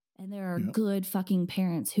And there are good fucking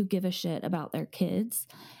parents who give a shit about their kids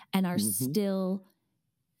and are still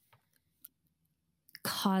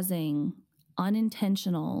causing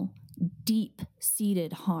unintentional,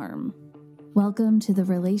 deep-seated harm. Welcome to the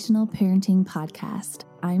Relational Parenting Podcast.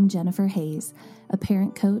 I'm Jennifer Hayes, a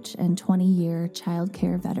parent coach and 20-year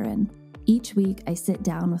childcare veteran. Each week, I sit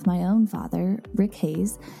down with my own father, Rick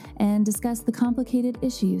Hayes, and discuss the complicated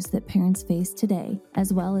issues that parents face today,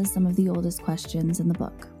 as well as some of the oldest questions in the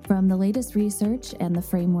book. From the latest research and the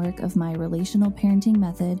framework of my relational parenting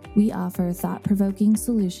method, we offer thought-provoking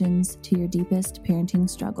solutions to your deepest parenting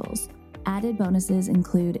struggles. Added bonuses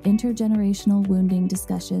include intergenerational wounding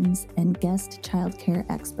discussions and guest childcare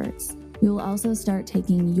experts. We will also start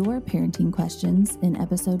taking your parenting questions in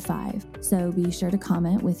episode 5, so be sure to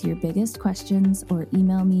comment with your biggest questions or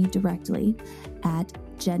email me directly at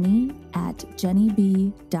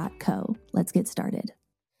jenny@jennyb.co. Let's get started.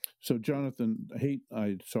 So, Jonathan,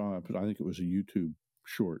 I saw, I think it was a YouTube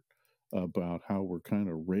short about how we're kind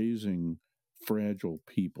of raising fragile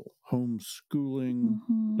people, homeschooling,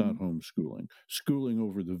 not homeschooling, schooling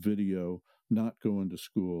over the video, not going to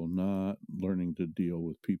school, not learning to deal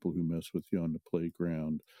with people who mess with you on the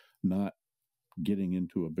playground, not getting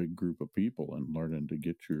into a big group of people and learning to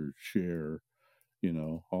get your share.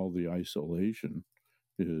 All the isolation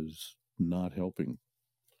is not helping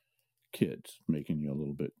kids, making you a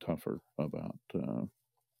little bit tougher about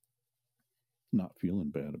not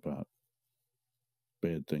feeling bad about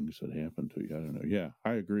bad things that happen to you. I don't know. Yeah,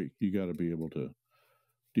 I agree. You got to be able to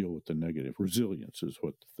deal with the negative. Resilience is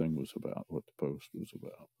what the thing was about, what the post was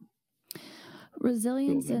about.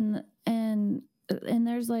 Resilience and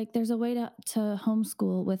there's a way to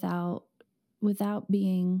homeschool without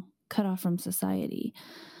being cut off from society.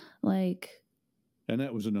 And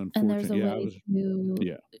that was an unfortunate. And there's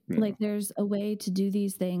there's a way to do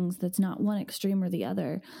these things that's not one extreme or the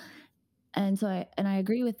other. And so I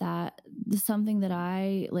agree with that. Something that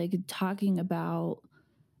I like talking about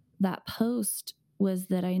that post was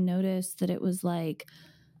that I noticed that it was like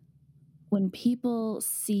when people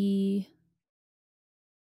see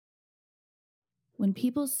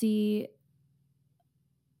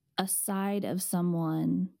a side of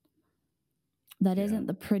someone that isn't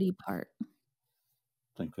the pretty part.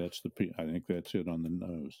 I think that's it on the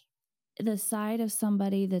nose. The side of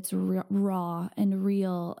somebody that's raw and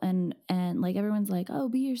real and like everyone's like, oh,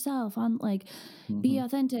 be yourself on be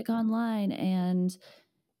authentic online,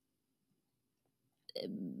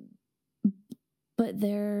 but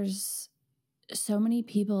there's so many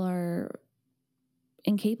people are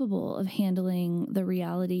incapable of handling the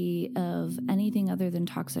reality of anything other than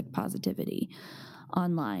toxic positivity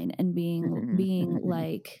online and being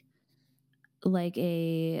like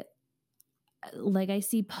I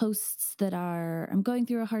see posts that are, I'm going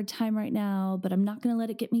through a hard time right now, but I'm not going to let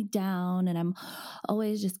it get me down. And I'm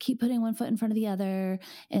always just keep putting one foot in front of the other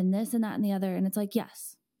and this and that and the other. And it's like,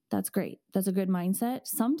 yes, that's great. That's a good mindset.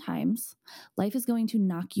 Sometimes life is going to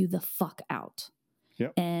knock you the fuck out.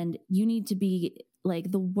 Yep. And you need to be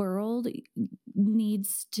the world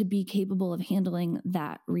needs to be capable of handling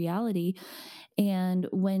that reality. And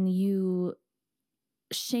when you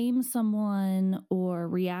shame someone or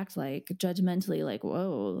react judgmentally,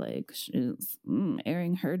 whoa, she's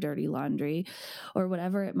airing her dirty laundry or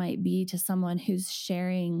whatever it might be to someone who's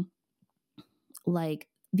sharing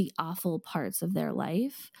the awful parts of their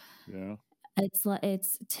life. Yeah.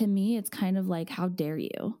 It's to me, it's kind of like, how dare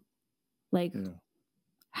you?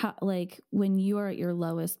 How, when you are at your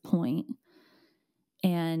lowest point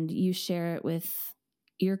and you share it with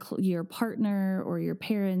your partner or your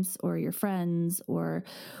parents or your friends or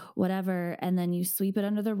whatever, and then you sweep it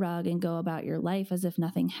under the rug and go about your life as if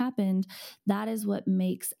nothing happened. That is what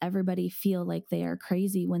makes everybody feel like they are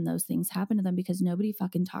crazy when those things happen to them, because nobody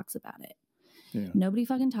fucking talks about it. Yeah. Nobody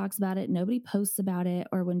fucking talks about it. Nobody posts about it.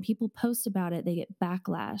 Or when people post about it, they get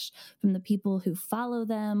backlash from the people who follow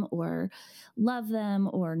them or love them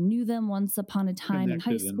or knew them once upon a time in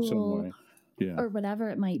high school. Yeah. Or whatever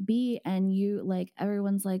it might be. And you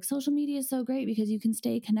everyone's like, social media is so great because you can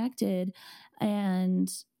stay connected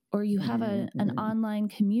or you have an online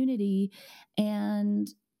community. And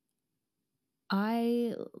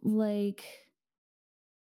I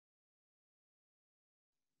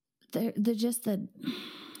I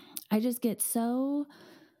just get so,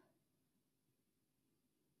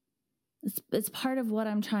 it's part of what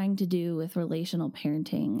I'm trying to do with relational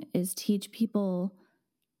parenting is teach people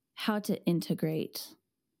how to integrate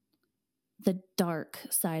the dark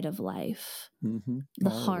side of life, the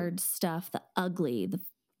hard stuff, the ugly, the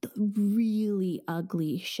really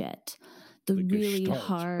ugly shit, the really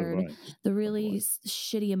hard, device. the really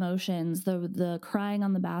shitty emotions, the crying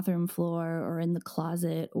on the bathroom floor or in the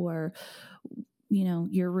closet or, you know,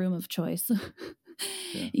 your room of choice.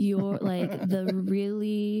 Yeah. You're like the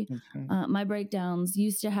really, my breakdowns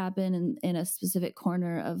used to happen in a specific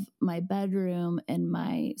corner of my bedroom in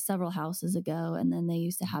my several houses ago. And then they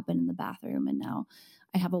used to happen in the bathroom. And now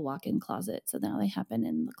I have a walk-in closet. So now they happen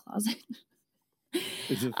in the closet.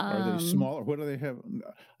 Are they smaller? What do they have?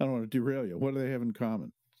 I don't want to derail you. What do they have in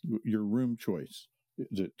common? Your room choice.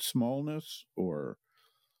 Is it smallness or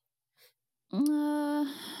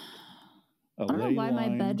I don't know why my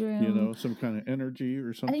bedroom, you know, some kind of energy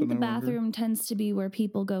or something. I think the bathroom tends to be where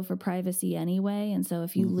people go for privacy anyway. And so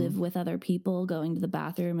if you live with other people, going to the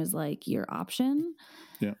bathroom is like your option.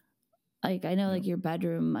 Yeah. Like I know like your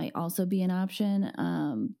bedroom might also be an option.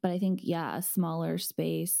 But I think, a smaller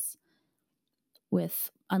space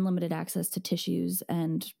with unlimited access to tissues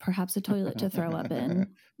and perhaps a toilet to throw up in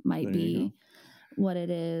might be what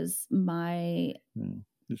it is. My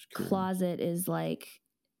closet is like,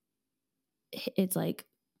 it's like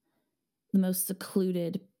the most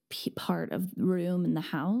secluded part of the room in the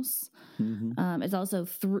house. It's also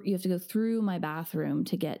you have to go through my bathroom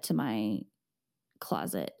to get to my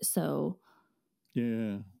closet. So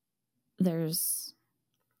there's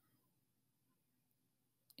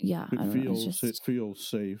it feels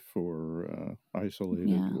safe or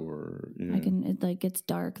isolated or I can, it like gets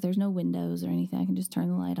dark. There's no windows or anything. I can just turn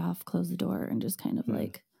the light off, close the door, and just kind of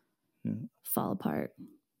like fall apart.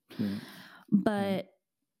 But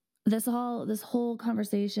this whole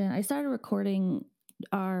conversation, I started recording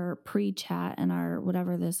our pre-chat and our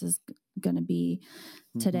whatever this is going to be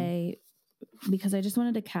today, because I just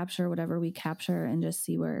wanted to capture whatever we capture and just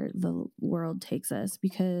see where the world takes us.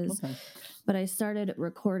 But I started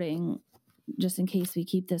recording just in case we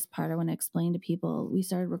keep this part. I want to explain to people. We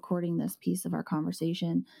started recording this piece of our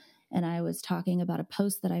conversation, and I was talking about a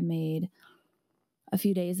post that I made a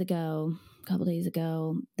couple days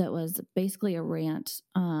ago, that was basically a rant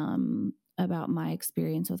about my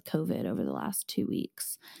experience with COVID over the last 2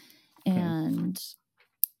 weeks. And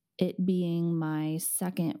it being my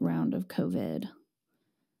second round of COVID.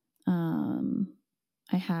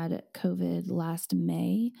 I had COVID last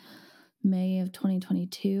May of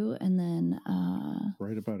 2022, and then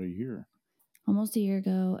right about a year. Almost a year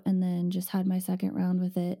ago, and then just had my second round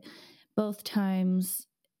with it. Both times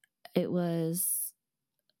it was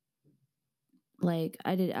like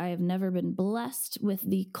I have never been blessed with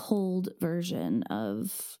the cold version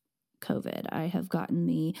of COVID. I have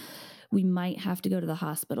gotten we might have to go to the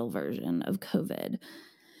hospital version of COVID.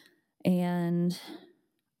 And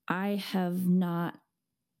I have not,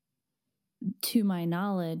 to my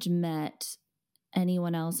knowledge, met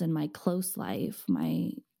anyone else in my close life, my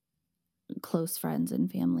close friends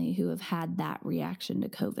and family, who have had that reaction to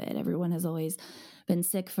COVID. Everyone has always been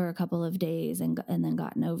sick for a couple of days and then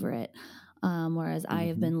gotten over it. Whereas I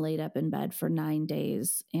have been laid up in bed for 9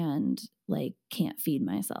 days and like can't feed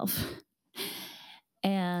myself.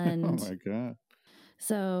 And oh my God.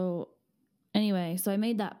 So anyway, I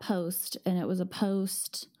made that post, and it was a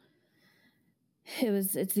post.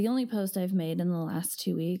 It's the only post I've made in the last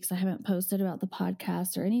 2 weeks. I haven't posted about the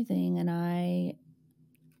podcast or anything. And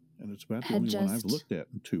it's about the only one I've looked at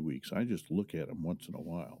in 2 weeks. I just look at them once in a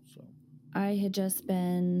while. So I had just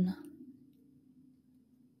been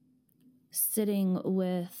sitting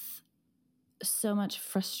with so much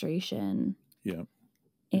frustration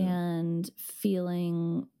and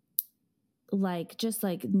feeling like just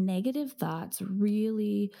like negative thoughts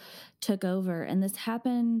really took over. And this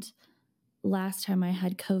happened last time I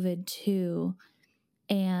had COVID too.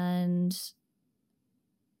 And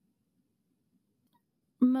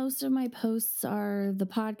most of my posts are the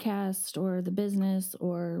podcast or the business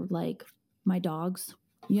or like my dogs,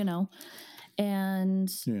 you know, and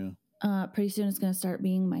pretty soon it's going to start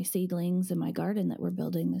being my seedlings in my garden that we're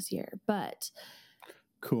building this year. But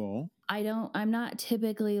cool. I'm not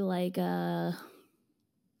typically like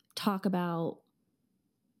talk about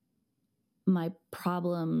my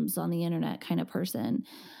problems on the internet kind of person.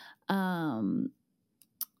 But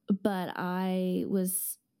I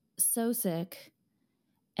was so sick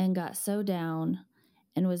and got so down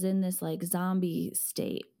and was in this like zombie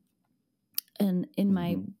state and in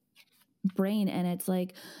my brain. And it's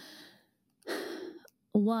like,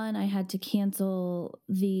 one, I had to cancel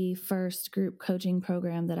the first group coaching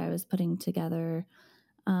program that I was putting together.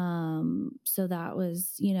 So that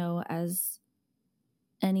was, you know, as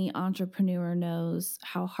any entrepreneur knows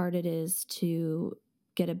how hard it is to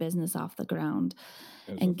get a business off the ground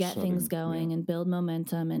and get things going and build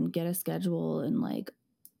momentum and get a schedule and like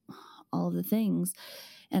all of the things.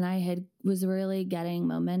 And I was really getting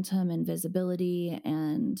momentum and visibility,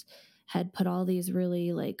 and had put all these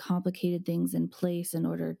really like complicated things in place in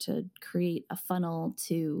order to create a funnel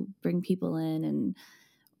to bring people in and,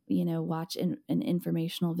 watch an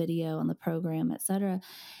informational video on the program, et cetera.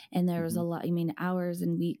 And there was a lot, hours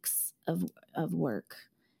and weeks of work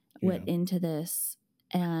went into this,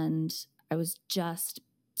 and I was just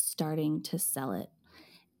starting to sell it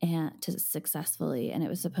and to successfully. And it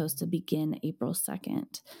was supposed to begin April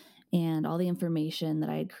 2nd. And all the information that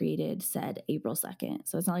I had created said April 2nd.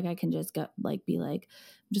 So it's not like I can just be like,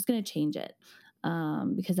 I'm just going to change it.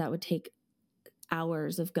 Because that would take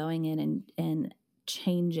hours of going in and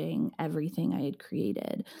changing everything I had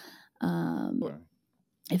created.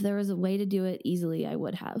 If there was a way to do it easily, I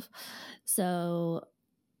would have. So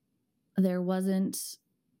there wasn't,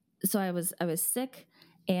 so I was sick,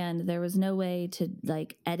 and there was no way to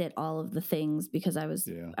like edit all of the things because I was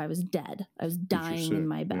dead. I was dying in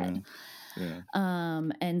my bed. Yeah.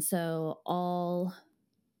 And so all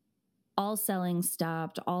selling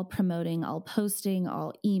stopped, all promoting, all posting,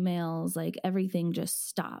 all emails, like everything just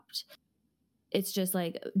stopped. It's just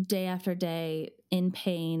like day after day in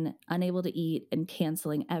pain, unable to eat, and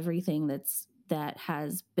canceling everything that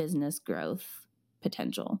has business growth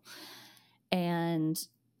potential. And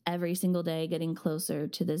every single day getting closer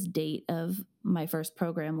to this date of my first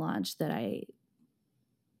program launch that I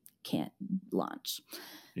can't launch.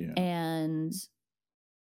 Yeah. And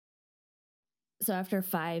so after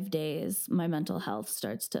 5 days, my mental health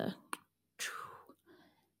starts to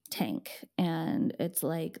tank. And it's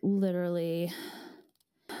like literally,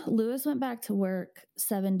 Lewis went back to work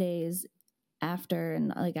 7 days after,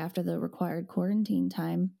 and like after the required quarantine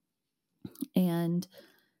time. And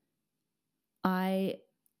I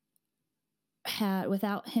had,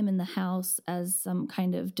 without him in the house as some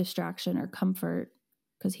kind of distraction or comfort,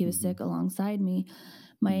 because he was sick alongside me,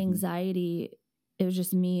 my anxiety, it was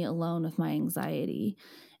just me alone with my anxiety.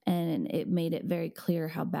 And it made it very clear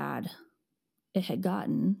how bad it had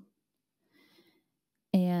gotten.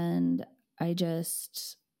 And I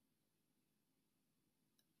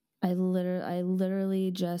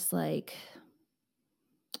literally just like,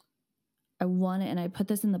 I wanted, and I put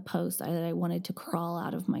this in the post, that I wanted to crawl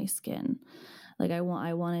out of my skin. Like I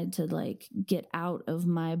wanted to like get out of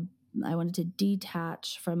I wanted to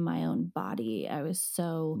detach from my own body. I was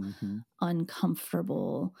so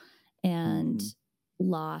uncomfortable and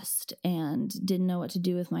lost and didn't know what to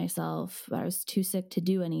do with myself. I was too sick to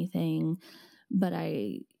do anything, but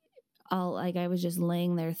I was just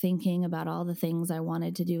laying there thinking about all the things I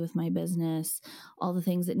wanted to do with my business, all the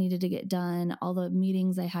things that needed to get done, all the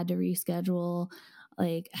meetings I had to reschedule,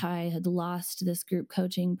 like how I had lost this group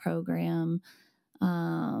coaching program.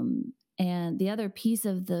 And the other piece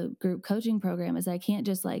of the group coaching program is I can't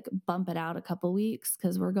just like bump it out a couple weeks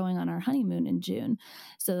because we're going on our honeymoon in June.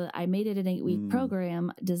 So I made it an 8-week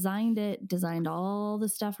program, designed all the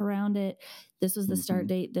stuff around it. This was the start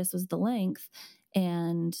date. This was the length.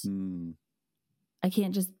 And I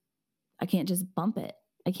can't just bump it.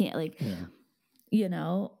 I can't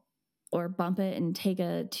or bump it and take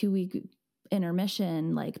a 2-week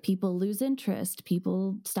intermission. Like people lose interest,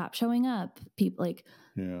 people stop showing up,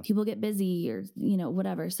 people get busy or,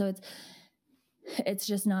 whatever. So it's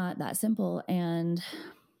just not that simple. And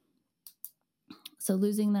so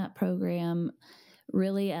losing that program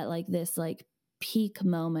really at like this like peak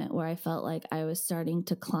moment where I felt like I was starting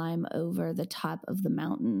to climb over the top of the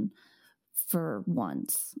mountain for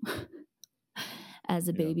once as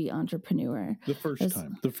a baby entrepreneur. The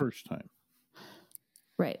first time.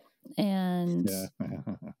 Right. And,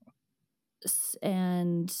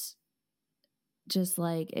 and just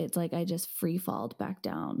like, it's like, I just free falled back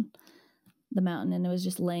down the mountain, and it was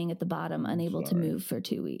just laying at the bottom, unable to move for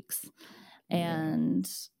 2 weeks. And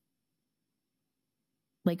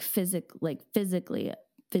physically,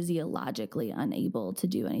 physiologically unable to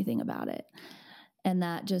do anything about it. And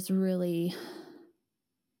that just really,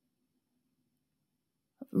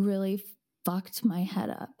 really fucked my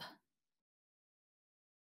head up.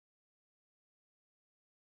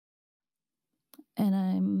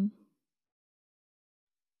 And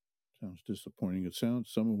sounds disappointing. It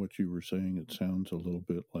sounds, some of what you were saying, it sounds a little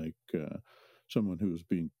bit like someone who is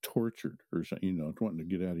being tortured or something, wanting to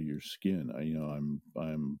get out of your skin.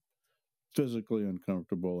 I'm physically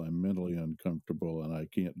uncomfortable, I'm mentally uncomfortable, and I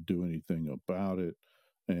can't do anything about it.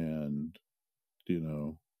 And,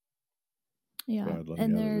 God, let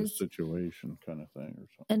me out of this situation kind of thing or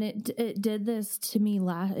something. And it did this to me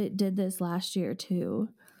it did this last year too.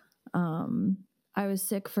 I was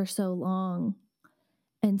sick for so long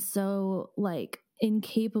and so like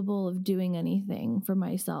incapable of doing anything for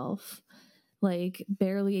myself like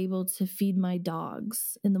barely able to feed my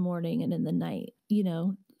dogs in the morning and in the night,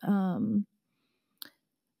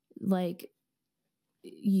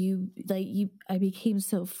 I became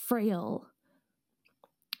so frail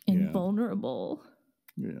and vulnerable.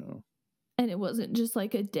 Yeah. And it wasn't just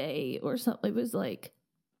like a day or something. It was like,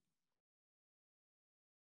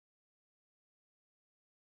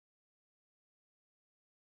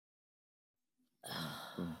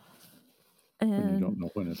 and you don't know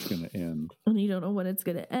when it's going to end. And you don't know when it's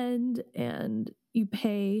going to end. And you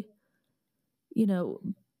pay,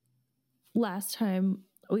 last time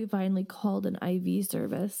we finally called an IV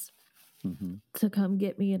service to come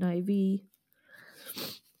get me an IV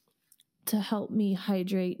to help me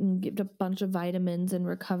hydrate and get a bunch of vitamins and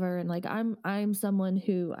recover. And like, I'm someone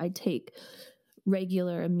who I take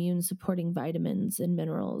regular immune supporting vitamins and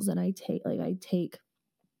minerals. And I take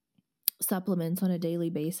supplements on a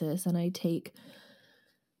daily basis. And I take,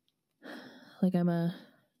 like, I'm a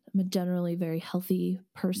generally very healthy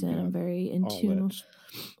person. I'm very in tune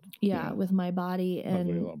with my body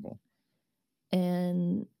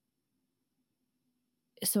and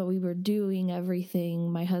so we were doing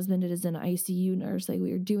everything. My husband is an ICU nurse. Like,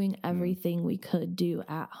 we were doing everything we could do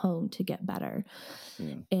at home to get better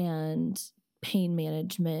and pain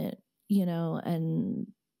management, and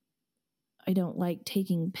I don't like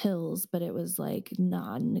taking pills, but it was like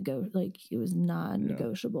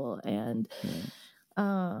non-negotiable. And,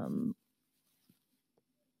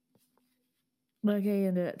 like, I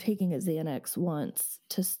ended up taking a Xanax once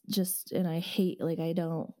and I hate, like, I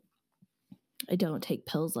don't take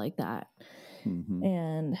pills like that.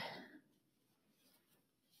 And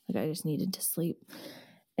like, I just needed to sleep.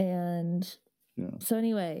 And so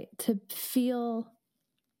anyway, to feel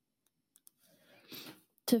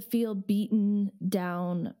beaten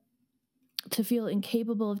down, to feel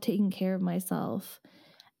incapable of taking care of myself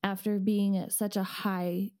after being at such a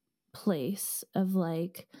high place of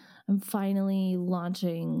like, I'm finally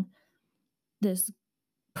launching this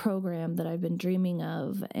program that I've been dreaming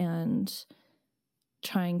of and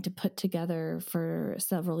trying to put together for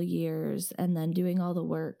several years, and then doing all the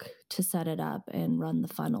work to set it up and run the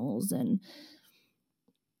funnels and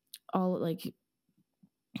all, like,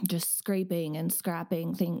 just scraping and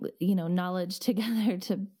scrapping knowledge together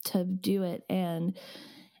to do it, and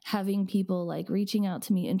having people like reaching out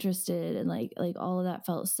to me interested, and like all of that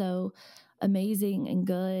felt so amazing and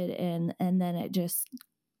good. And then it just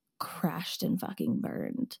crashed and fucking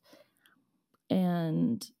burned.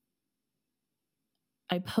 And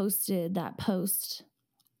I posted that post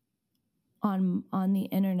on the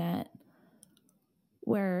internet,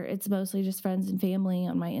 where it's mostly just friends and family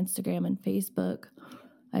on my Instagram and Facebook.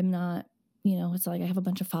 I'm not, it's not like I have a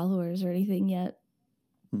bunch of followers or anything yet.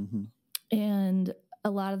 And a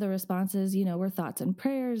lot of the responses, were thoughts and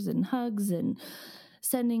prayers and hugs and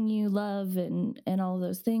sending you love and all of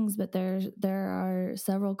those things. But there are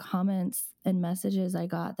several comments and messages I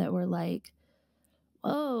got that were like,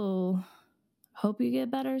 "Oh, hope you get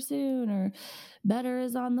better soon," or "better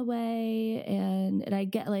is on the way." And I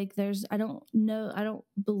get like, I don't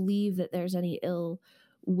believe that there's any ill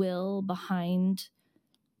will behind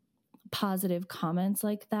positive comments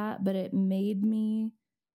like that, but it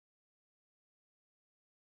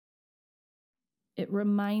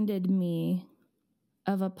reminded me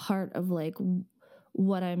of a part of like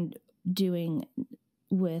what I'm doing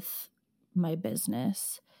with my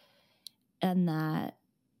business, and that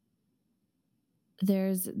there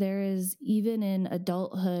is, even in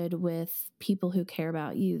adulthood with people who care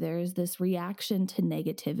about you, there's this reaction to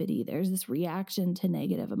negativity. There's this reaction to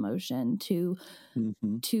negative emotion, to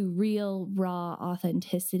real raw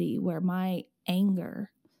authenticity, where my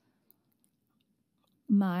anger,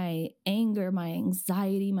 my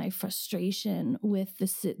anxiety, my frustration with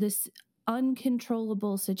this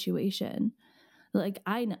uncontrollable situation. Like,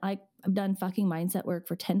 I've done fucking mindset work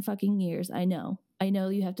for 10 fucking years. I know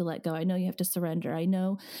you have to let go. I know you have to surrender. I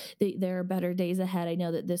know that there are better days ahead. I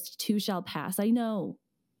know that this too shall pass. I know.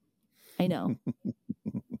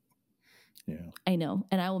 Yeah. I know.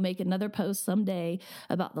 And I will make another post someday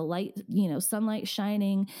about the light, sunlight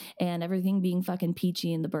shining and everything being fucking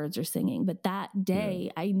peachy and the birds are singing. But that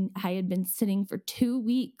day, I had been sitting for 2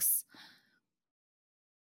 weeks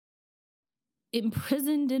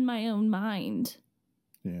imprisoned in my own mind.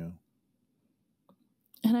 Yeah.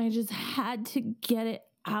 And I just had to get it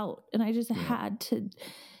out. And I just had to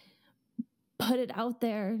put it out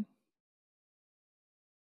there.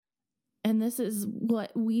 And this is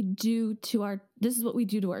what we do to our kids. This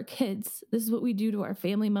is what we do to our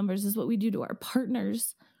family members. This is what we do to our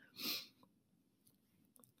partners.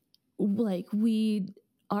 Like, we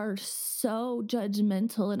are so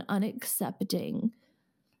judgmental and unaccepting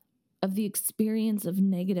of the experience of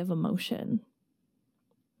negative emotion.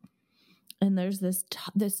 And there's this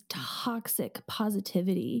toxic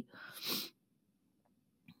positivity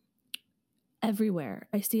everywhere.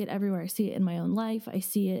 I see it everywhere. I see it in my own life. I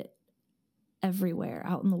see it everywhere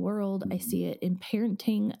out in the world. I see it in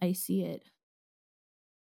parenting. I see it.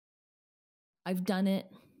 I've done it.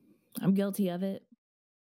 I'm guilty of it.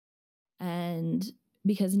 And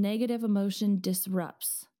because negative emotion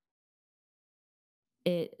disrupts,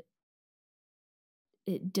 it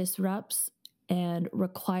disrupts and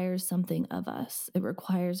requires something of us. It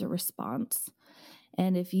requires a response.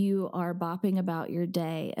 And if you are bopping about your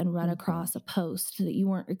day and run across a post that you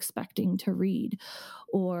weren't expecting to read,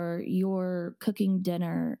 or you're cooking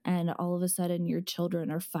dinner and all of a sudden your children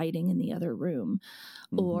are fighting in the other room,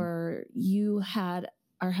 or you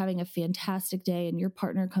are having a fantastic day and your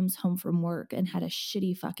partner comes home from work and had a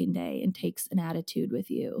shitty fucking day and takes an attitude with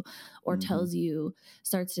you, or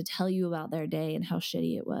starts to tell you about their day and how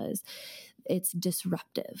shitty it was. It's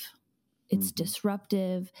disruptive. It's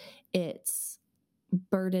disruptive. It's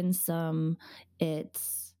burdensome.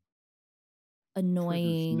 It's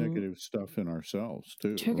annoying. Triggers negative stuff in ourselves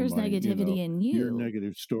too. Triggers negativity in you. Your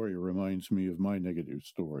negative story reminds me of my negative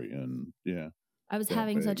story, and I was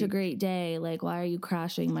having such a great day. Like, why are you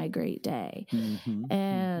crashing my great day?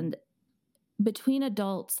 And between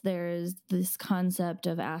adults, there's this concept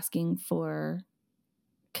of asking for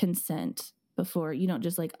consent before. You don't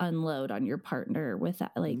just like unload on your partner with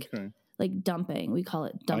that, like dumping. We call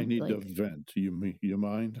it dumping. I need to vent. You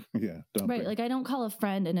mind? Yeah, dumping. Right. Like, I don't call a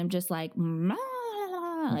friend and I'm just like,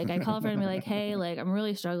 like I call a friend and be like, hey, like I'm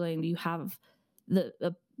really struggling. Do you have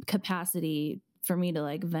the capacity for me to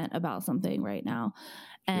like vent about something right now?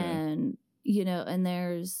 And,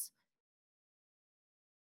 and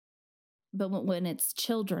but when it's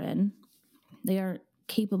children, they aren't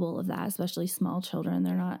capable of that, especially small children.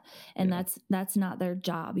 They're not, and that's not their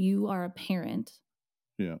job. You are a parent.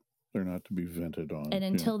 Yeah. They're not to be vented on. And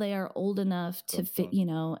until they are old enough to fit,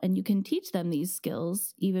 and you can teach them these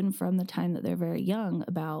skills even from the time that they're very young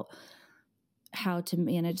about how to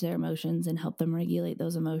manage their emotions and help them regulate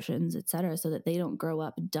those emotions, et cetera, so that they don't grow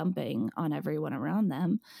up dumping on everyone around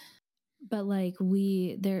them. But like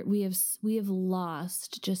we have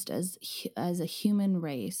lost, just as a human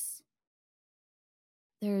race,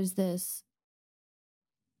 there's this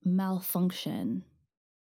malfunction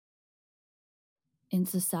in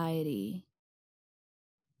society.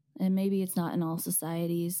 And maybe it's not in all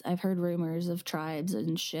societies. I've heard rumors of tribes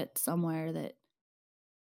and shit somewhere that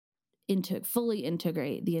fully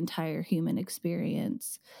integrate the entire human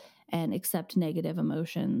experience and accept negative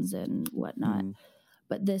emotions and whatnot.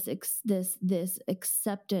 But this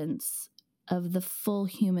acceptance of the full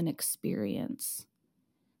human experience,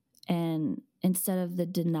 and instead of the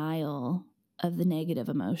denial of the negative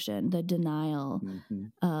emotion, the denial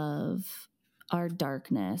of our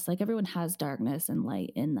darkness. Like, everyone has darkness and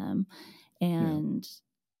light in them. And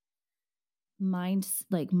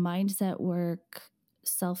mindset work,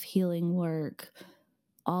 self-healing work,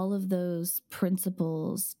 all of those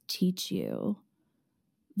principles teach you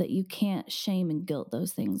that you can't shame and guilt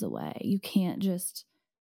those things away. You can't just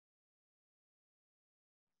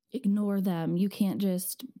ignore them. You can't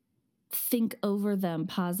just think over them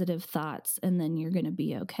positive thoughts and then you're going to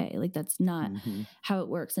be okay. Like, that's not how it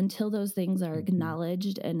works. Until those things are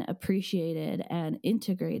acknowledged and appreciated and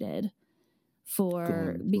integrated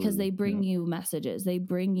because they bring you messages. They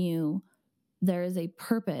bring you, there is a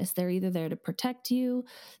purpose. They're either there to protect you,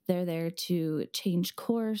 they're there to change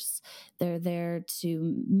course, they're there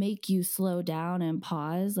to make you slow down and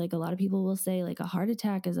pause. Like, a lot of people will say, like, a heart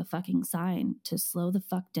attack is a fucking sign to slow the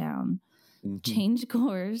fuck down, change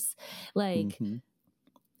course, like, and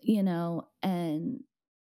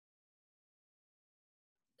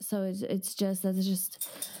so it's just, I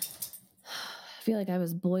feel like I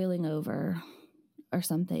was boiling over or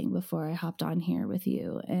something before I hopped on here with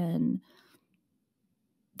you. And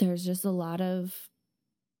there's just a lot of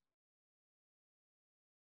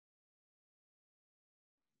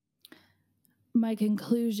my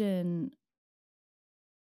conclusion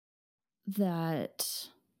that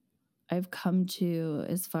I've come to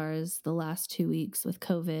as far as the last 2 weeks with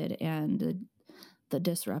COVID and the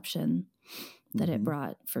disruption that it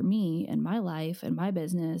brought for me and my life and my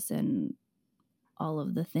business and all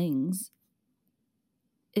of the things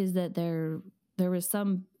is that there was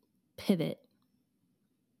some pivot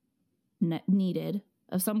needed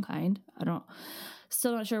of some kind.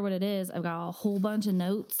 Still not sure what it is. I've got a whole bunch of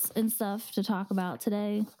notes and stuff to talk about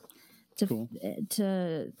today.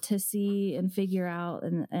 to see and figure out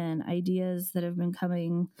and ideas that have been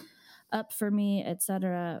coming up for me,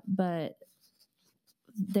 etc. But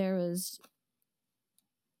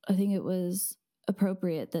I think it was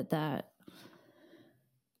appropriate that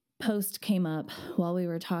post came up while we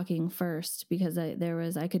were talking first, because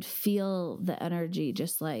I could feel the energy,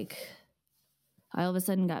 just like I all of a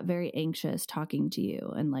sudden got very anxious talking to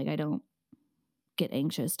you, and like I don't get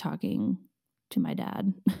anxious talking to my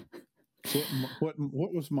dad.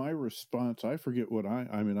 What was my response? I forget what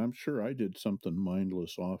I mean, I'm sure I did something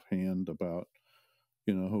mindless offhand about,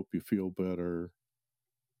 hope you feel better.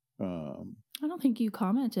 I don't think you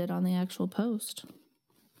commented on the actual post.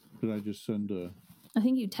 Did I just send I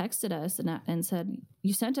think you texted us and said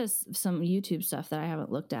you sent us some YouTube stuff that I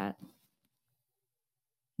haven't looked at.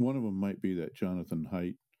 One of them might be that Jonathan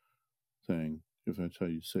Haidt thing, if that's how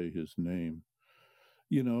you say his name.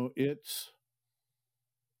 It's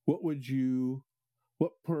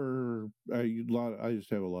I just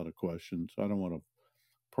have a lot of questions. I don't want to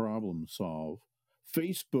problem solve.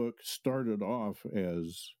 Facebook started off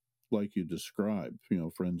as like you described,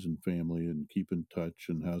 friends and family and keep in touch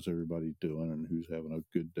and how's everybody doing and who's having a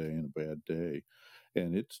good day and a bad day.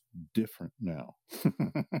 And it's different now.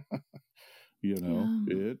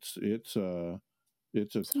 It's a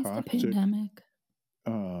Since toxic the pandemic.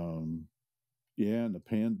 And the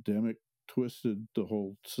pandemic twisted the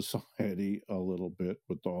whole society a little bit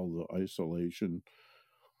with all the isolation.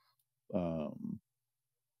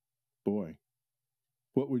 Boy,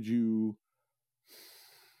 what would you...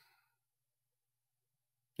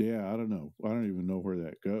 Yeah, I don't know. I don't even know where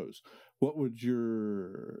that goes. What would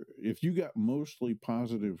if you got mostly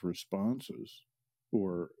positive responses,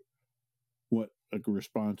 or what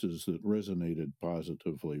responses that resonated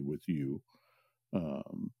positively with you,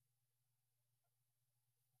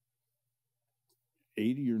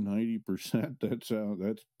 80 or 90%,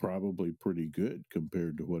 that's probably pretty good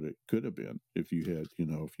compared to what it could have been if you had,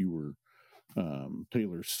 if you were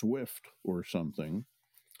Taylor Swift or something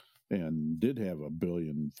and did have 1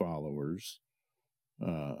 billion followers.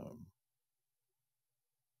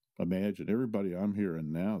 Imagine everybody I'm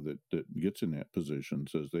hearing now that gets in that position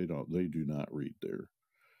says they do not read their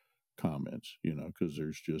comments, because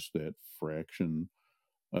there's just that fraction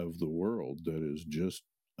of the world that is just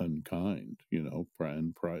unkind, and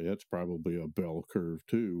that's probably a bell curve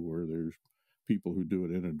too, where there's people who do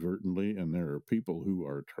it inadvertently and there are people who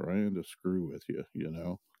are trying to screw with you,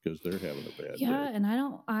 because they're having a bad day. And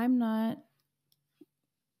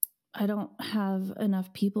I don't have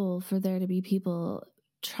enough people for there to be people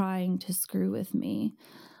trying to screw with me.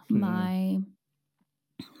 Yeah.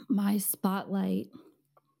 My spotlight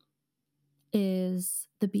is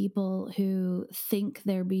the people who think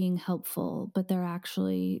they're being helpful, but they're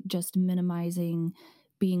actually just minimizing,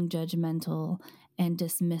 being judgmental, and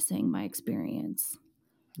dismissing my experience.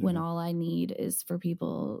 Yeah. When all I need is for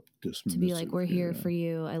people to be like, we're here for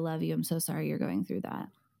you. I love you. I'm so sorry you're going through that.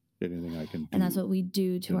 Anything I can do. And that's what we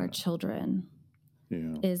do to our children.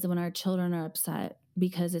 Yeah. Is when our children are upset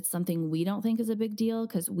because it's something we don't think is a big deal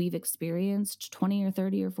because we've experienced 20 or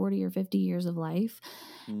 30 or 40 or 50 years of life,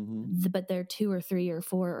 but they're 2 or 3 or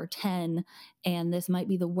 4 or 10, and this might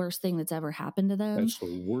be the worst thing that's ever happened to them. That's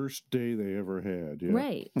the worst day they ever had. Yeah.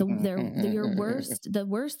 Right. The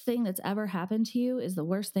worst thing that's ever happened to you is the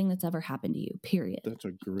worst thing that's ever happened to you, period.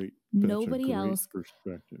 Nobody else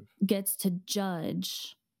perspective gets to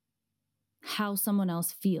judge how someone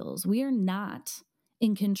else feels. We are not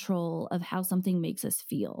in control of how something makes us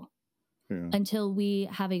feel until we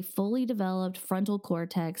have a fully developed frontal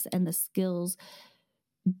cortex and the skills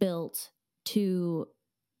built to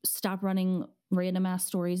stop running random ass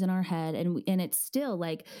stories in our head. And it's still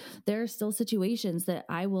like, there are still situations that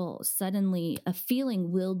I will suddenly, a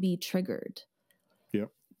feeling will be triggered. Yep.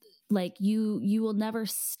 Like you will never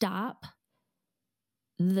stop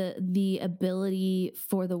the ability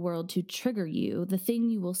for the world to trigger you. The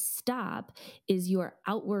thing you will stop is your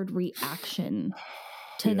outward reaction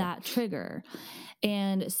to that trigger.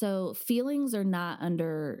 And so feelings are not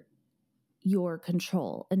under your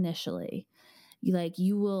control initially.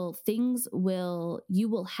 You will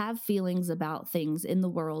have feelings about things in the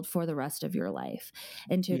world for the rest of your life.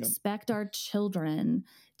 And to expect our children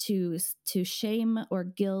to shame or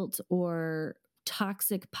guilt or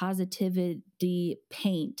toxic positivity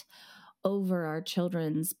paint over our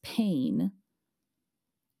children's pain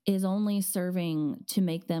is only serving to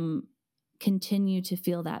make them continue to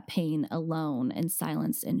feel that pain alone and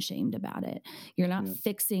silenced and shamed about it. You're not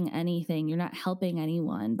fixing anything. You're not helping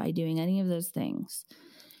anyone by doing any of those things.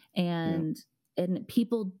 And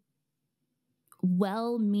people,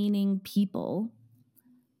 well-meaning people,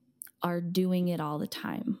 are doing it all the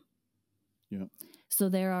time. Yeah. So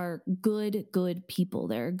there are good people.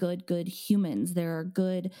 There are good humans. There are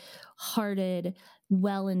good-hearted,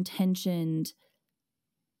 well-intentioned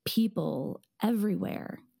people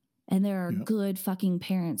everywhere. And there are good fucking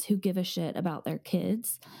parents who give a shit about their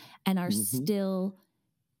kids and are still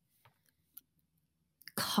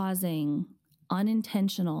causing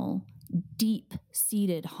unintentional,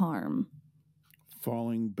 deep-seated harm.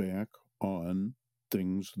 Falling back on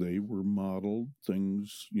things they were modeled,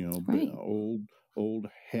 things, Right. old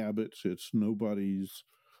habits. It's nobody's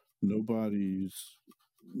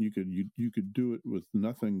you could do it with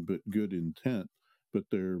nothing but good intent, but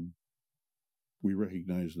we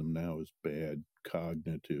recognize them now as bad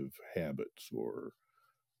cognitive habits or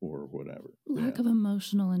whatever. Lack of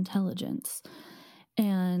emotional intelligence.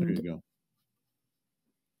 And there you go.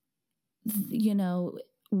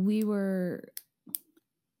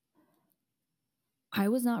 I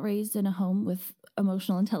was not raised in a home with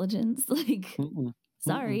emotional intelligence.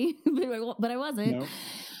 Sorry, but I wasn't.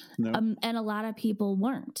 No. And a lot of people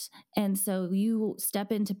weren't. And so you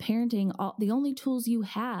step into parenting, the only tools you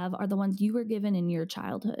have are the ones you were given in your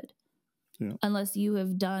childhood. Yeah. Unless you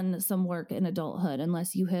have done some work in adulthood,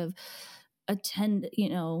 unless you have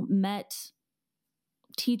met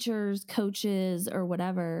teachers, coaches, or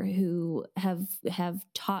whatever who have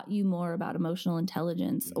taught you more about emotional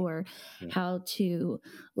intelligence or how to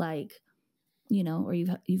or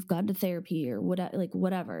you've gone to therapy or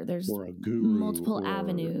whatever. There's or a guru, multiple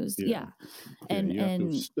avenues. Yeah. And you have to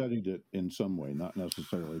have studied it in some way, not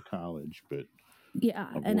necessarily college, but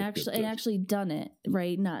and actually done it,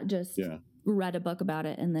 right? Not just read a book about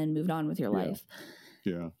it and then moved on with your life.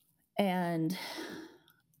 Yeah. And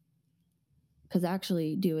because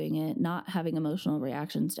actually doing it, not having emotional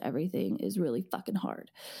reactions to everything is really fucking hard.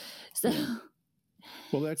 So,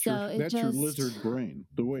 well, that's your lizard brain.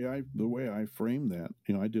 The way I frame that,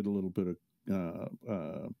 I did a little bit of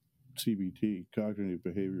CBT, cognitive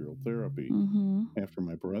behavioral therapy, after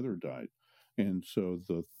my brother died, and so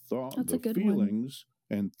the feelings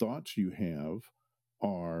and thoughts you have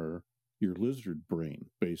are your lizard brain,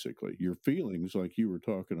 basically. Your feelings, like you were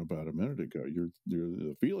talking about a minute ago,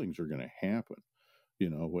 the feelings are going to happen.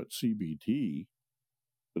 What CBT,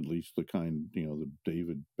 at least the kind, the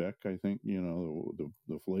David Beck, I think,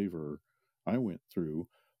 the flavor I went through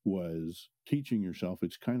was teaching yourself.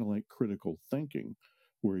 It's kind of like critical thinking,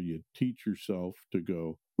 where you teach yourself to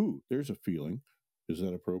go, ooh, there's a feeling. Is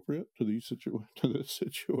that appropriate to this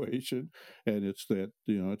situation? And it's that,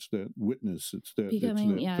 it's that witness. It's that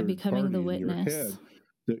becoming the witness in your head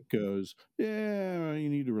that goes, yeah, you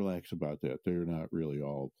need to relax about that. They're not really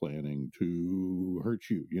all planning to hurt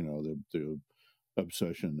you. The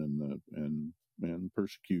obsession and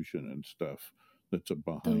persecution and stuff that's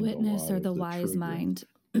behind the witness or the wise mind.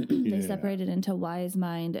 They separated into wise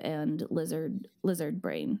mind and lizard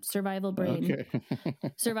brain, survival brain,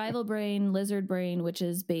 survival brain, lizard brain, which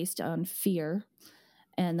is based on fear,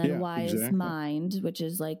 and then wise mind, which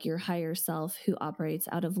is like your higher self who operates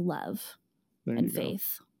out of love and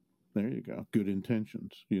faith. There you go. Good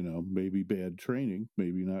intentions, maybe bad training,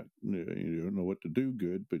 maybe not, you don't know what to do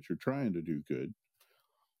good, but you're trying to do good.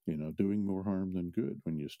 Doing more harm than good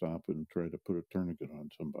when you stop and try to put a tourniquet on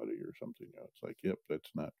somebody or something. It's like, yep, that's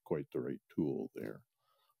not quite the right tool there.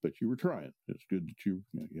 But you were trying. It's good that you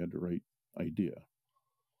had the right idea,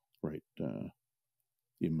 right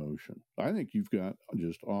emotion. I think you've got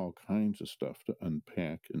just all kinds of stuff to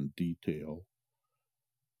unpack and detail,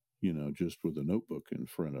 just with a notebook in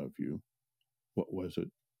front of you. What was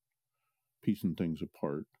it? Piecing things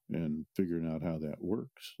apart and figuring out how that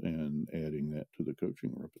works and adding that to the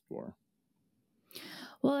coaching repertoire.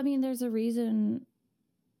 Well, I mean, there's a reason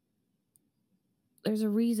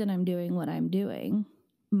I'm doing what I'm doing.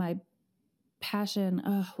 My passion,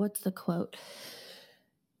 what's the quote?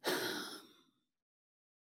 I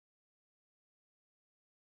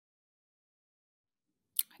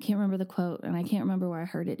can't remember the quote, and I can't remember where I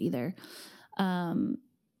heard it either. But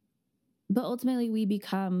ultimately we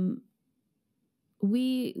become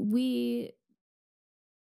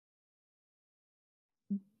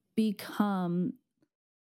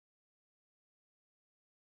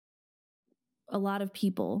a lot of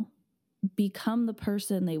people become the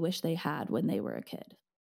person they wish they had when they were a kid.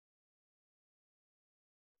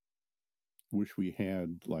 Wish we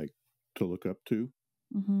had, like, to look up to.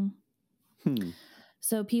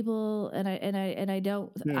 So people, and I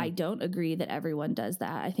don't agree that everyone does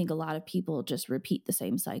that. I think a lot of people just repeat the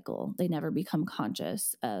same cycle. They never become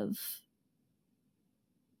conscious of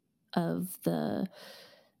the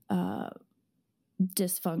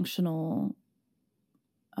dysfunctional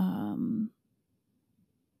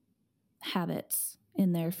habits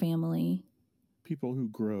in their family. People who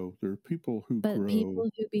grow. There are people who but grow. People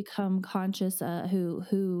who become conscious,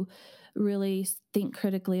 who really think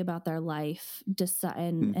critically about their life, decide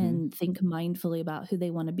and think mindfully about who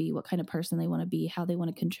they want to be, what kind of person they want to be, how they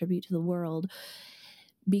want to contribute to the world,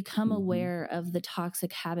 become aware of the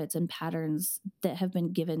toxic habits and patterns that have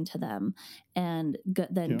been given to them, and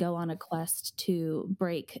then go on a quest to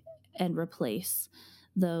break and replace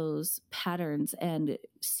those patterns and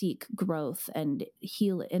seek growth and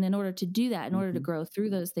heal it. And in order to do that, in order to grow through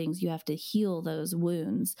those things, you have to heal those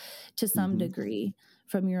wounds to some degree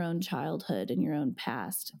from your own childhood and your own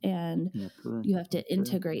past. And you have to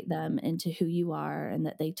integrate them into who you are, and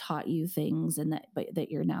that they taught you things, and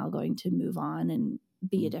that you're now going to move on and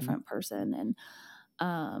be a different person.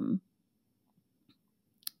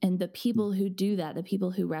 And the people who do that, the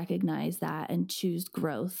people who recognize that and choose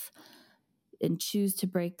growth and choose to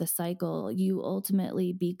break the cycle, you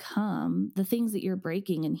ultimately become the things that you're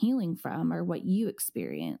breaking and healing from are what you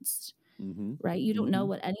experienced, right? You don't know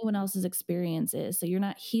what anyone else's experience is. So you're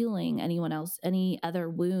not healing anyone else, any other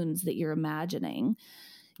wounds that you're imagining.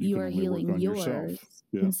 You are healing yours.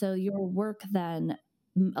 Yeah. And so your work then,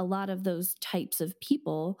 a lot of those types of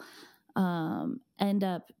people end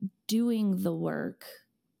up doing the work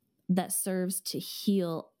that serves to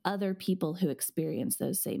heal other people who experience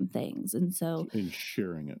those same things. And so, and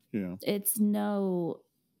sharing it. Yeah. It's no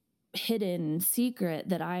hidden secret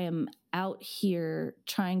that I am out here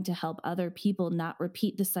trying to help other people not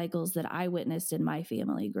repeat the cycles that I witnessed in my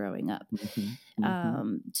family growing up.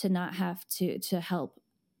 To not have to help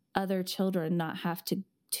other children not have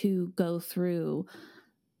to go through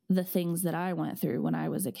the things that I went through when I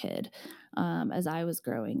was a kid, as I was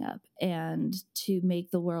growing up, and to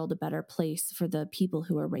make the world a better place for the people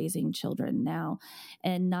who are raising children now,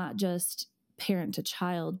 and not just parent to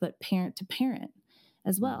child, but parent to parent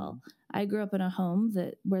as well. I grew up in a home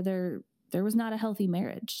where there was not a healthy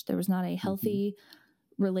marriage. There was not a healthy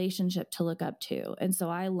relationship to look up to. And so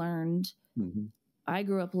I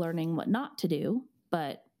grew up learning what not to do,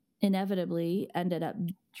 but inevitably ended up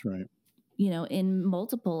in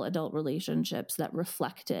multiple adult relationships that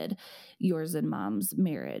reflected yours and mom's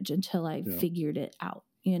marriage until I figured it out,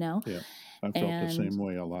 Yeah. I felt the same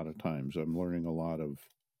way a lot of times. I'm learning a lot of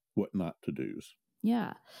what not to do's.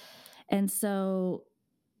 Yeah. And so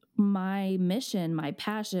my mission, my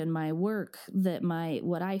passion, my work,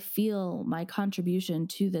 what I feel my contribution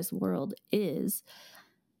to this world is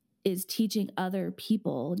teaching other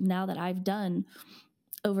people, now that I've done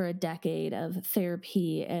over a decade of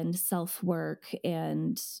therapy and self-work,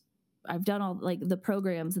 and I've done all like the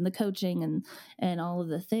programs and the coaching and all of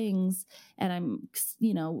the things. And I'm,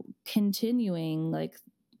 continuing, like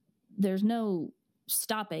there's no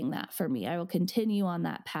stopping that for me. I will continue on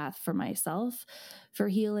that path for myself, for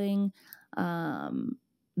healing.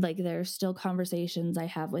 Like there's still conversations I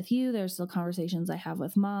have with you. There's still conversations I have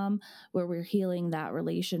with mom where we're healing that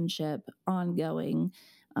relationship ongoing.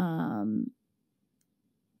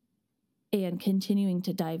 And continuing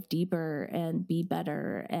to dive deeper and be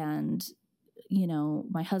better. And,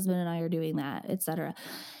 my husband and I are doing that, et cetera.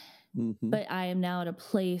 But I am now at a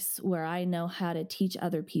place where I know how to teach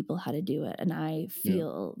other people how to do it. And I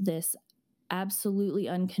feel this absolutely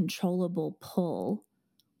uncontrollable pull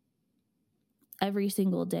every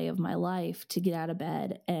single day of my life to get out of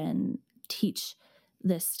bed and teach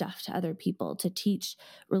this stuff to other people, to teach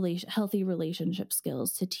healthy relationship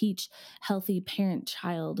skills, to teach healthy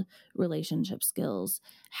parent-child relationship skills,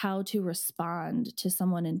 how to respond to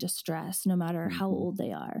someone in distress, no matter how old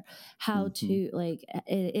they are, how to like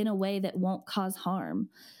in a way that won't cause harm.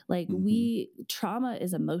 Like trauma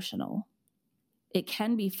is emotional. It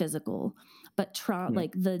can be physical, but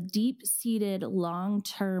like the deep-seated,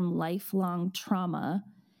 long-term, lifelong trauma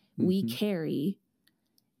we carry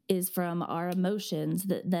is from our emotions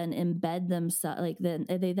that then embed themselves, like then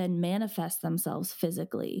they then manifest themselves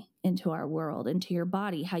physically into our world, into your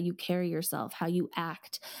body, how you carry yourself, how you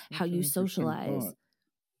act, how you socialize.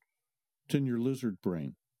 It's in your lizard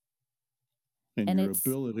brain, and your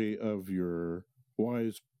ability of your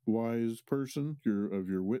wise person,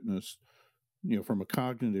 your witness, from a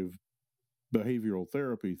cognitive behavioral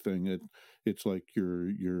therapy thing, it's like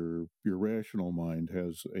your rational mind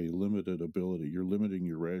has a limited ability. You're limiting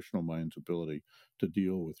your rational mind's ability to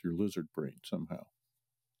deal with your lizard brain somehow.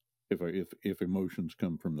 If emotions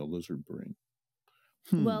come from the lizard brain.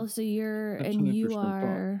 Well, so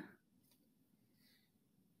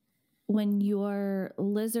when your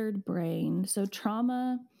lizard brain, so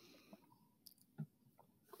trauma,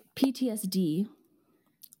 PTSD,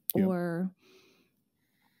 or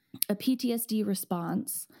a PTSD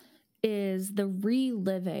response is the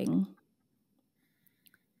reliving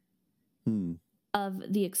of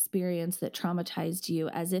the experience that traumatized you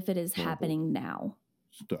as if it is happening now.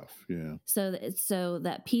 Stuff, yeah. So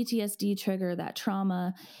that PTSD trigger, that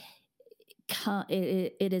trauma,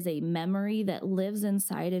 it is a memory that lives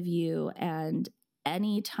inside of you, and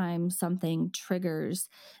anytime something triggers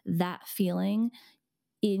that feeling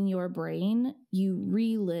in your brain, you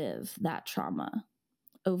relive that trauma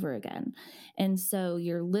over again. And so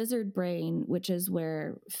your lizard brain, which is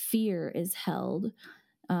where fear is held,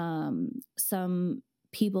 some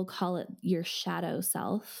people call it your shadow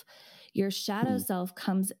self. Your shadow self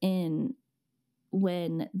comes in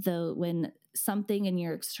when something in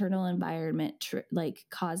your external environment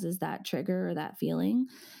causes that trigger or that feeling.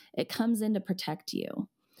 It comes in to protect you.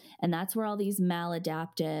 And that's where all these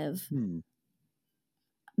maladaptive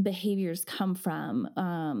behaviors come from,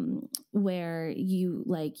 where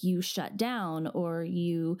you shut down, or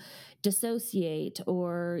you dissociate,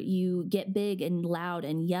 or you get big and loud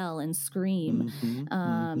and yell and scream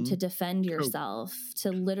to defend yourself,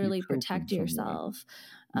 to literally protect yourself.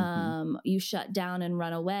 You shut down and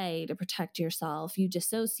run away to protect yourself. You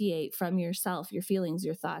dissociate from yourself, your feelings,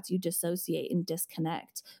 your thoughts. You dissociate and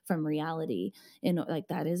disconnect from reality. And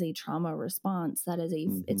that is a trauma response. That is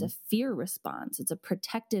it's a fear response. It's a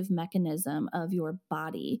protective mechanism of your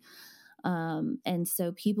body. And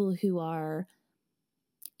so people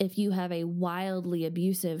if you have a wildly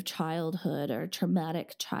abusive childhood or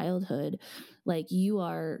traumatic childhood,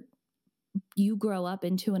 you grow up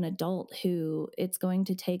into an adult who it's going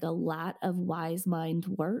to take a lot of wise mind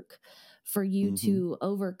work for you to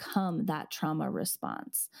overcome that trauma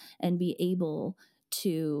response and be able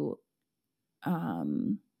to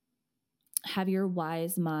have your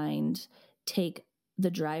wise mind take the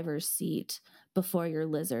driver's seat before your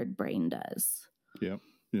lizard brain does. Yep.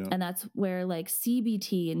 Yeah. And that's where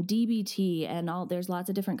CBT and DBT and there's lots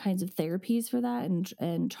of different kinds of therapies for that,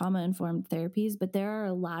 and trauma-informed therapies. But there are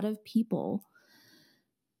a lot of people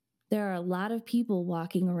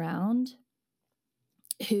walking around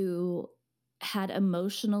who had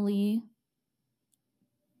emotionally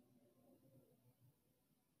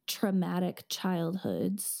traumatic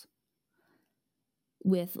childhoods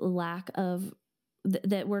with lack of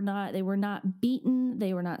they were not beaten,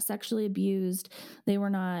 they were not sexually abused, they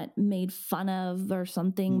were not made fun of or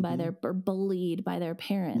something or bullied by their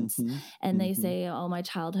parents. And they say, oh, my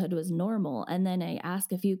childhood was normal. And then I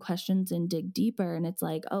ask a few questions and dig deeper, and it's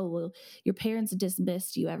like, oh, well, your parents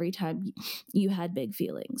dismissed you every time you had big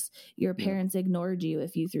feelings. Your parents ignored you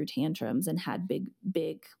if you threw tantrums and had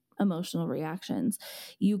big emotional reactions.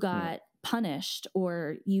 You got punished,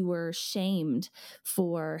 or you were shamed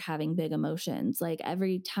for having big emotions.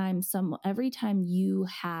 Every time you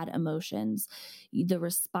had emotions, the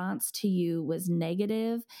response to you was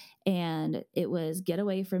negative, and it was, get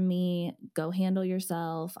away from me, go handle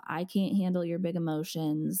yourself, I can't handle your big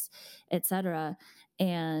emotions, etc.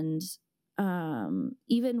 And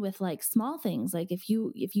even with small things, if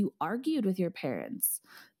you argued with your parents,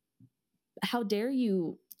 how dare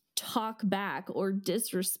you talk back or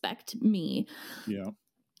disrespect me? Yeah.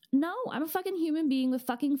 No, I'm a fucking human being with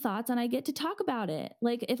fucking thoughts, and I get to talk about it.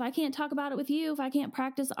 If I can't talk about it with you, if I can't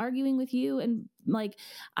practice arguing with you, and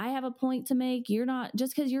I have a point to make, you're not,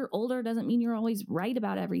 just because you're older doesn't mean you're always right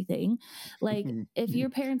about everything. If your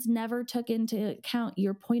parents never took into account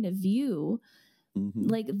your point of view,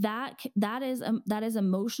 that is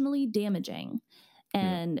emotionally damaging.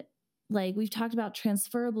 And we've talked about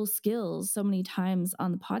transferable skills so many times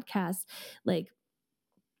on the podcast.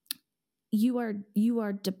 You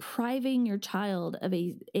are depriving your child of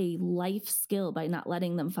a life skill by not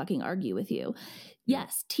letting them fucking argue with you.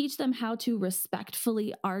 Yes, teach them how to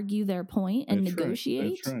respectfully argue their point and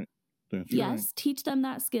negotiate. That's yes, right. Teach them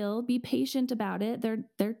that skill. Be patient about it.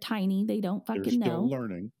 They're tiny. They don't fucking know. They're still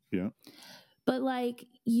learning. Yeah. But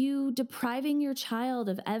you depriving your child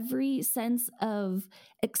of every sense of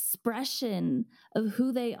expression of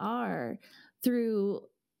who they are through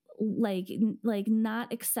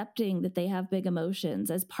not accepting that they have big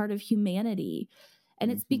emotions as part of humanity.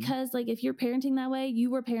 And it's because if you're parenting that way,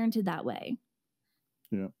 you were parented that way.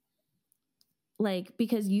 Yeah.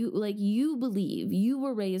 Because you believe, you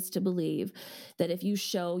were raised to believe that if you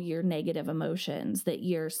show your negative emotions, that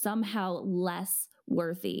you're somehow less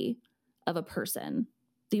worthy of a person,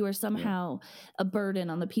 that you are somehow a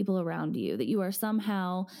burden on the people around you, that you are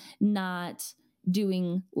somehow not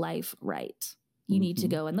doing life right. You need to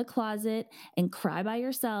go in the closet and cry by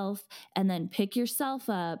yourself, and then pick yourself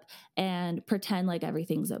up and pretend like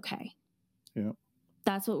everything's okay. Yeah.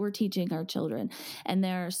 That's what we're teaching our children. And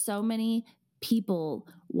there are so many people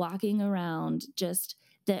walking around just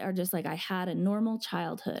that are just like, I had a normal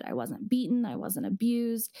childhood. I wasn't beaten. I wasn't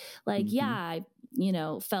abused. Like, Mm-hmm. yeah, I,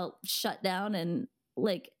 felt shut down and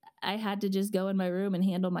like I had to just go in my room and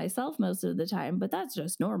handle myself most of the time, but that's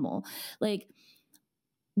just normal. Like,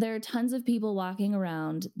 there are tons of people walking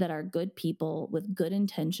around that are good people with good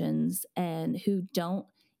intentions and who don't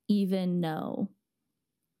even know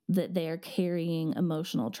that they are carrying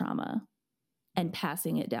emotional trauma and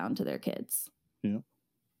passing it down to their kids. Yeah,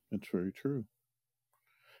 that's very true.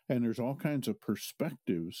 And there's all kinds of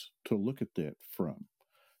perspectives to look at that from.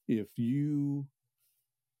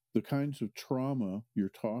 The kinds of trauma you're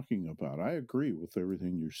talking about, I agree with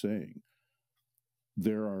everything you're saying.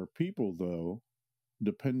 There are people, though,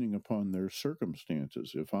 depending upon their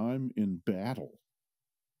circumstances. If I'm in battle,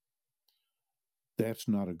 that's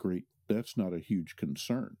not a huge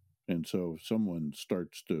concern. And so if someone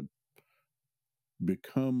starts to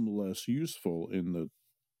become less useful in the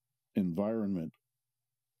environment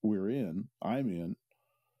I'm in,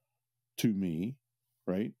 to me,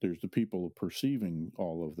 right? There's the people perceiving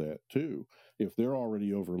all of that too. If they're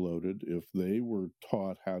already overloaded, if they were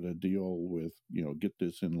taught how to deal with, get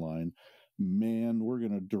this in line, man, we're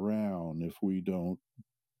going to drown if we don't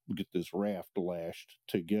get this raft lashed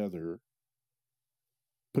together.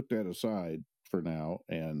 Put that aside for now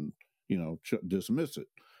and, dismiss it.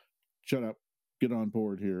 Shut up, get on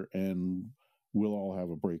board here, and we'll all have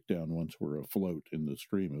a breakdown once we're afloat in the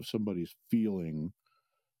stream. If somebody's feeling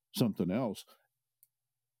something else,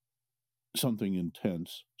 something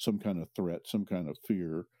intense, some kind of threat, some kind of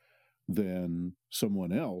fear, then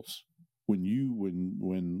someone else,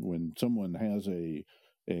 when someone has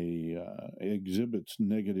exhibits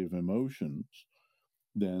negative emotions,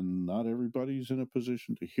 then not everybody's in a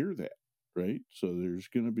position to hear that, right? So there's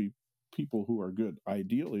going to be people who are good.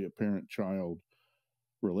 Ideally, a parent-child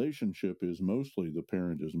relationship is the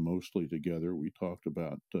parent is mostly together. We talked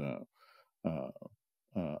about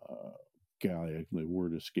golly, the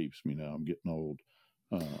word escapes me now. I'm getting old.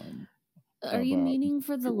 Are you meaning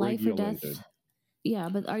for the life or death? Yeah,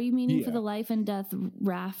 but are you meaning for the life and death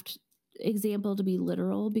raft example to be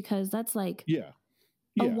literal? Because that's like a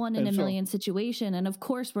 1 in a million situation. And of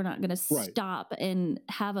course, we're not going to stop and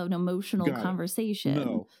have an emotional conversation.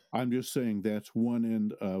 No, I'm just saying that's one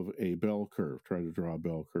end of a bell curve. Try to draw a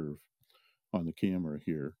bell curve on the camera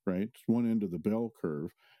here, right? It's one end of the bell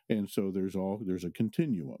curve. And so there's a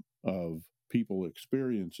continuum of people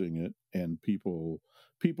experiencing it and people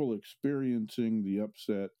experiencing the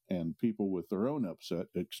upset and people with their own upset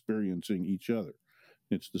experiencing each other.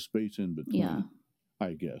 It's the space in between,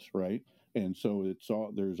 I guess, right? And so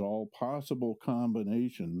there's all possible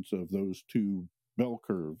combinations of those two bell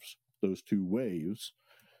curves, those two waves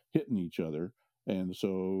hitting each other. And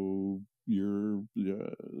so the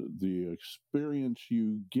experience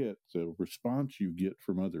you get, the response you get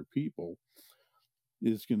from other people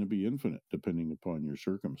is going to be infinite depending upon your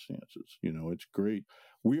circumstances. It's great.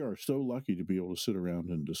 We are so lucky to be able to sit around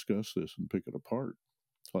and discuss this and pick it apart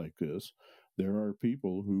like this. There are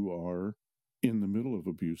people who are in the middle of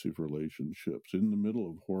abusive relationships, in the middle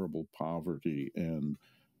of horrible poverty and,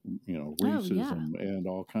 racism and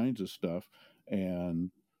all kinds of stuff.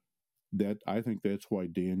 And I think that's why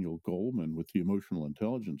Daniel Goleman with the emotional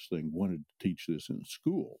intelligence thing wanted to teach this in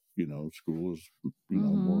school. School is,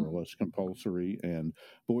 more or less compulsory. And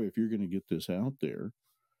boy, if you're going to get this out there,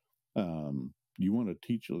 you want to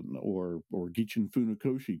teach, or Gichin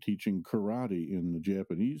Funakoshi teaching karate in the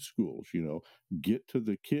Japanese schools, get to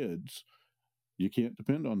the kids. You can't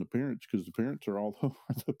depend on the parents because the parents are all over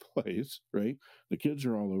the place, right? The kids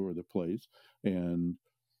are all over the place. And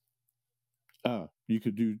you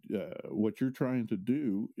could do what you're trying to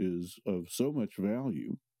do is of so much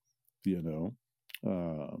value,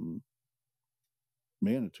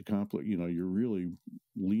 man, it's a complex, you're really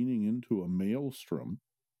leaning into a maelstrom,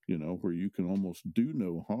 where you can almost do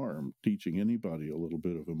no harm teaching anybody a little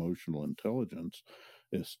bit of emotional intelligence,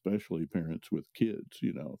 especially parents with kids.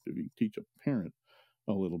 If you teach a parent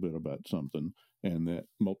a little bit about something and that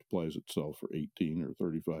multiplies itself for 18 or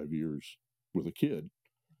 35 years with a kid,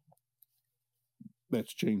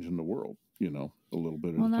 that's changing the world, a little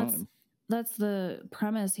bit at a time. That's the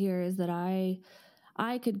premise here, is that I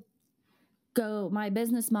could go, my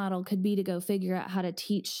business model could be to go figure out how to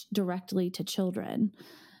teach directly to children.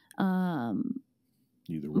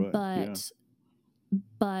 Either way.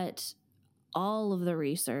 But all of the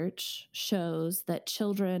research shows that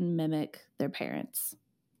children mimic their parents.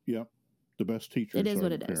 Yeah. The best teachers it is are what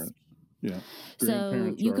the it parents. is. Yeah.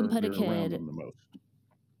 So you can put a kid the most.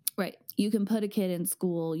 Right. You can put a kid in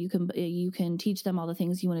school. You can teach them all the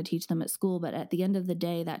things you want to teach them at school. But at the end of the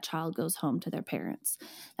day, that child goes home to their parents.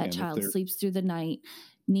 That child sleeps through the night,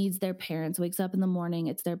 needs their parents, wakes up in the morning.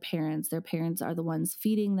 It's their parents. Their parents are the ones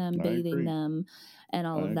feeding them, bathing them, and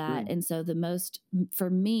all of that. And so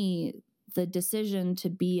for me, the decision to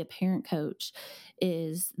be a parent coach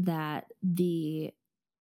is that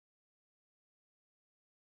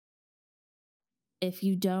if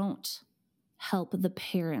you don't help the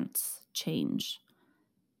parents change,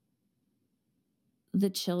 the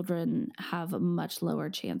children have much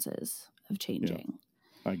lower chances of changing.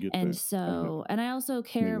 Yeah, I get and that. So, and I also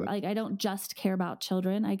care, like, I don't just care about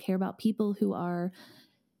children. I care about people who are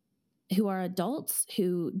adults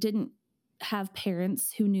who didn't have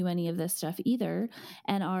parents who knew any of this stuff either,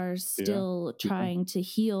 and are still trying to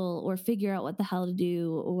heal or figure out what the hell to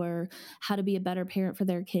do or how to be a better parent for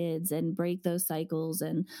their kids and break those cycles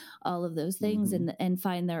and all of those things, and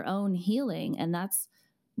find their own healing. And that's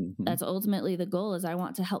ultimately the goal. Is I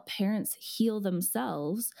want to help parents heal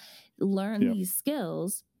themselves, learn these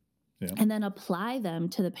skills, and then apply them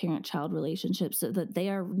to the parent-child relationship so that they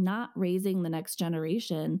are not raising the next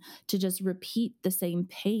generation to just repeat the same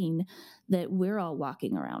pain that we're all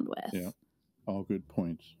walking around with. Yeah, all good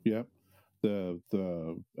points. Yep.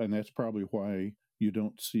 And that's probably why you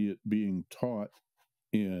don't see it being taught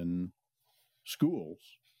in schools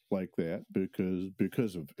like that,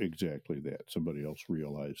 because of exactly that. Somebody else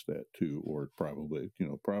realized that too, or probably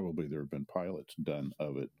there have been pilots done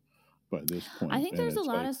of it by this point. I think there's a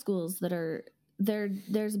lot of schools that are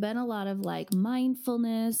there's been a lot of like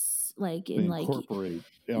mindfulness, like in like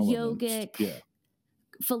yogic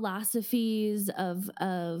philosophies of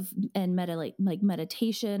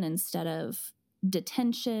meditation instead of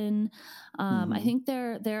detention. I think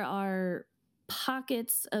there are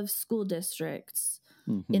pockets of school districts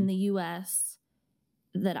in the U.S.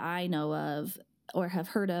 that I know of or have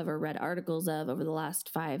heard of or read articles of over the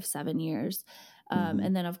last 5-7 years.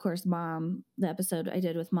 And then, of course, Mom, the episode I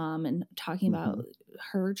did with Mom and talking about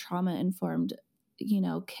her trauma-informed,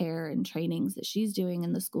 care and trainings that she's doing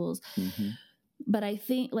in the schools. But I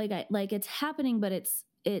think like it's happening, but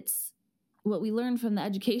it's what we learned from the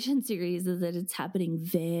education series is that it's happening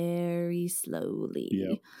very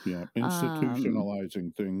slowly. Yeah.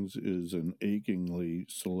 Institutionalizing things is an achingly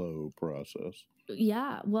slow process.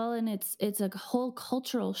 Yeah. Well, and it's a whole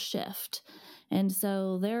cultural shift. And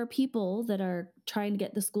so there are people that are trying to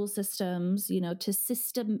get the school systems, to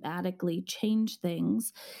systematically change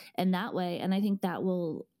things in that way. And I think that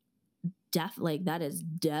will that is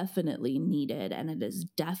definitely needed, and it is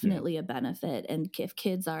definitely a benefit. And if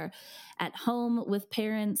kids are at home with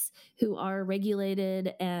parents who are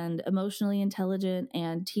regulated and emotionally intelligent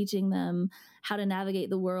and teaching them how to navigate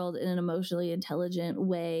the world in an emotionally intelligent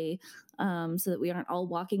way, so that we aren't all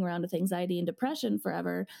walking around with anxiety and depression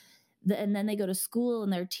forever. And then they go to school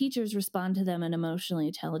and their teachers respond to them in an emotionally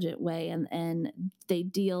intelligent way, and they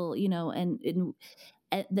deal, and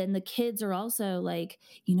then the kids are also like,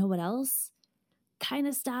 what else kind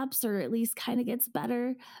of stops or at least kind of gets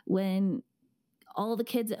better when all the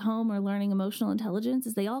kids at home are learning emotional intelligence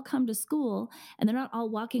is they all come to school and they're not all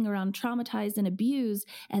walking around traumatized and abused,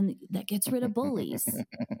 and that gets rid of bullies.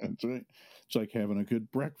 That's right. It's like having a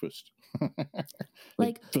good breakfast.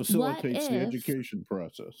 Like it facilitates the education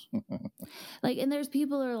process. And there's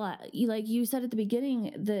people who are like you said at the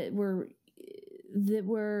beginning that were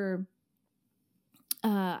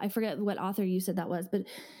I forget what author you said that was, but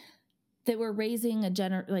that we're raising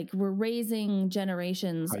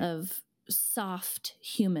generations of soft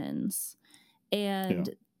humans. And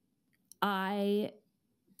I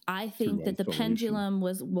think that the pendulum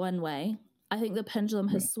was one way. I think the pendulum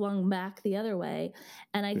has swung back the other way.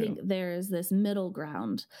 And I think there's this middle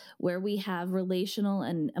ground where we have relational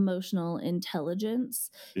and emotional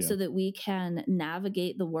intelligence so that we can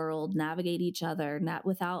navigate the world, navigate each other, not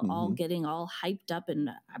without all getting all hyped up and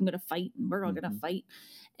I'm going to fight and we're all going to fight.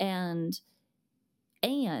 And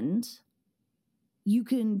you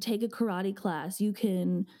can take a karate class. You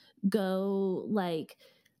can go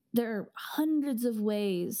there are hundreds of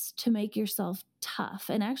ways to make yourself tough.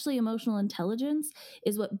 And actually, emotional intelligence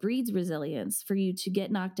is what breeds resilience for you to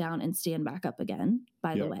get knocked down and stand back up again,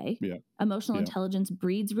 by the way. Emotional intelligence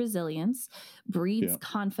breeds resilience, breeds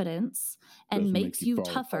confidence, and makes you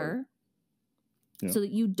tougher so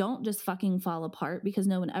that you don't just fucking fall apart because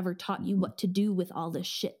no one ever taught you what to do with all this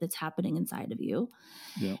shit that's happening inside of you.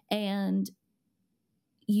 And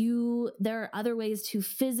there are other ways to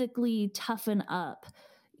physically toughen up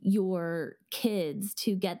your kids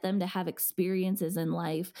to get them to have experiences in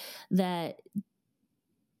life that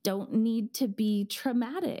don't need to be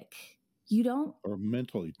traumatic. you don't, or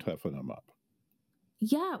mentally toughen them up.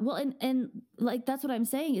 Yeah. Well, and like, that's what I'm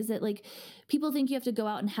saying is that like people think you have to go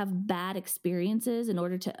out and have bad experiences in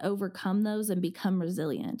order to overcome those and become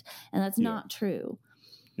resilient. And that's not true.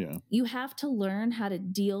 Yeah. You have to learn how to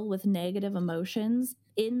deal with negative emotions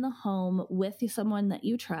in the home with someone that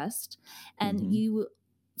you trust. And you,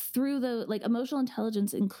 through the, like, emotional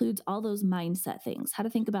intelligence includes all those mindset things, how to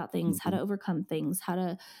think about things, how to overcome things, how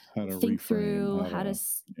to think reframe, through, how to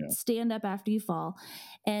stand up after you fall.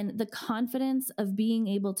 And the confidence of being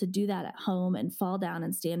able to do that at home and fall down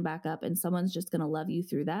and stand back up, and someone's just going to love you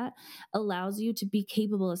through that, allows you to be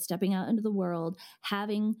capable of stepping out into the world,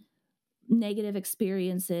 having negative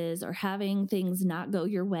experiences or having things not go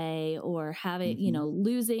your way or having, you know,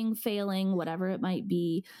 losing, failing, whatever it might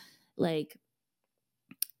be, like,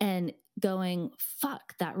 and going,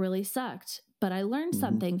 fuck, that really sucked, but I learned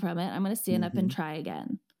something from it. I'm going to stand up and try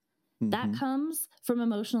again. That comes from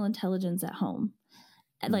emotional intelligence at home.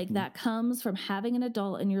 Like that comes from having an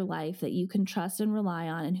adult in your life that you can trust and rely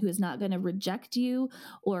on, and who is not going to reject you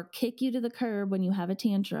or kick you to the curb when you have a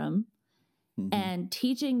tantrum, and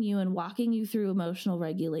teaching you and walking you through emotional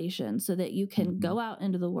regulation so that you can go out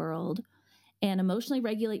into the world and emotionally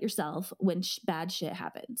regulate yourself when bad shit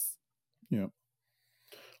happens. Yeah.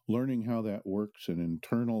 Learning how that works and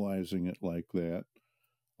internalizing it like that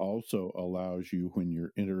also allows you, when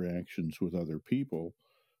your interactions with other people,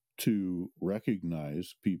 to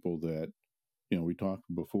recognize people that, you know, we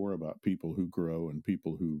talked before about people who grow and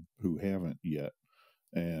people who haven't yet,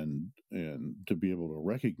 and to be able to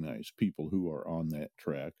recognize people who are on that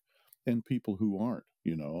track and people who aren't,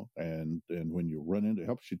 you know, and when you run into, it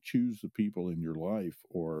helps you choose the people in your life,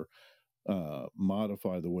 or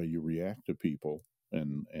modify the way you react to people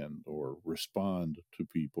and or respond to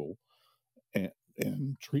people,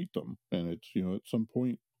 and treat them. And it's, you know, at some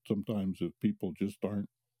point, sometimes if people just aren't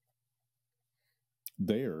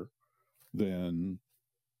there, then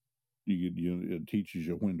it teaches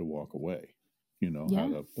you when to walk away, you know,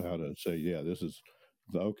 how to say, yeah, this is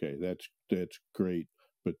okay, that's great,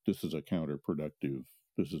 but this is a counterproductive,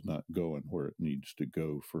 this is not going where it needs to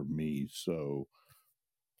go for me, so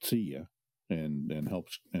see ya. And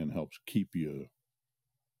helps keep you,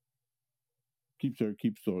 keeps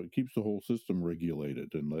the whole system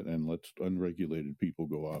regulated, and lets unregulated people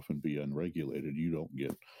go off and be unregulated. You don't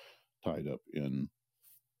get tied up in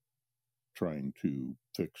trying to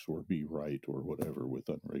fix or be right or whatever with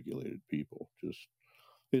unregulated people. Just,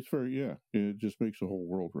 it's very, it just makes the whole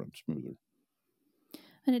world run smoother.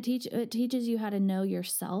 And it teaches you how to know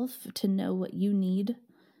yourself, to know what you need.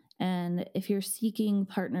 And if you're seeking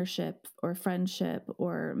partnership or friendship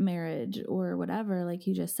or marriage or whatever, like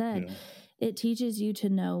you just said, it teaches you to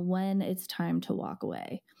know when it's time to walk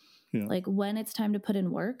away. Like when it's time to put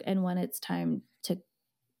in work and when it's time to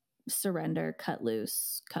surrender, cut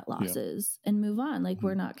loose, cut losses, and move on. Like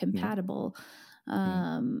we're not compatible.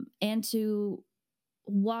 And to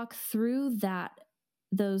walk through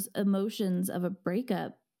those emotions of a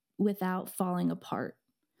breakup without falling apart.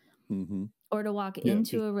 Or to walk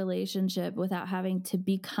into a relationship without having to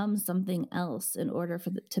become something else in order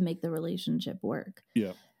to make the relationship work.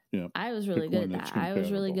 I was really good at that. I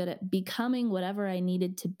was really good at becoming whatever I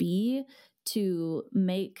needed to be to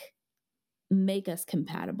make us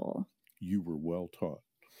compatible. You were well taught.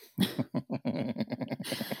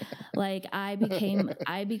 Like I became a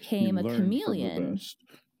chameleon.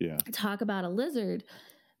 Talk about a lizard.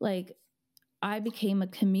 Like I became a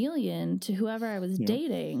chameleon to whoever I was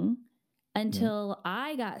dating, until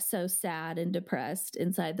I got so sad and depressed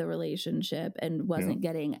inside the relationship and wasn't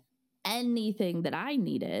getting anything that I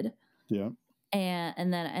needed.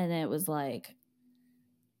 And then it was like,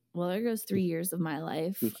 well, there goes 3 years of my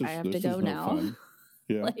life. I have to go now.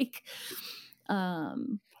 Like,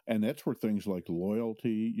 and that's where things like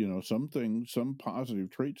loyalty, you know, some positive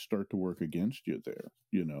traits start to work against you there,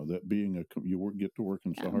 you know, that being get to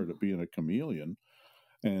working so hard at being a chameleon.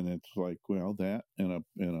 And it's like, well, that and a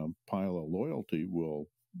pile of loyalty will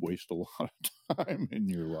waste a lot of time in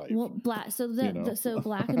your life. Well, so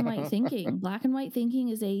black and white thinking. Black and white thinking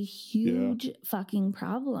is a huge fucking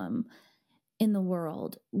problem in the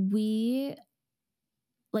world. That's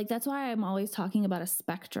why I'm always talking about a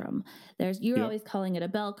spectrum. You're always calling it a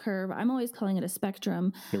bell curve. I'm always calling it a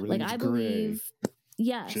spectrum. I believe,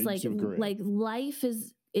 yes, like life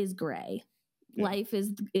is gray. Life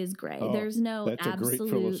is gray. There's no that's absolutes. That's a great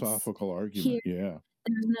philosophical argument.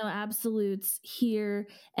 There's no absolutes here.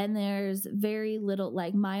 And there's very little,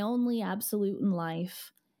 like my only absolute in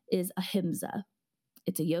life is ahimsa.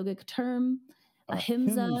 It's a yogic term.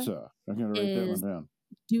 Ahimsa I'm going to write that one down.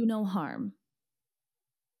 Do no harm.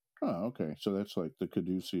 Oh, okay. So that's like the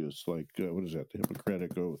caduceus, like, what is that? The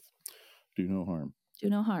Hippocratic Oath. Do no harm. Do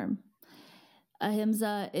no harm.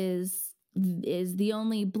 Ahimsa is the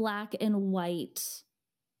only black and white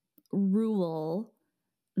rule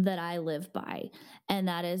that I live by. And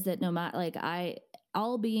that is that no matter, like,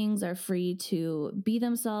 all beings are free to be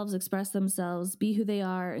themselves, express themselves, be who they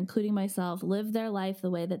are, including myself, live their life the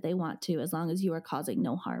way that they want to, as long as you are causing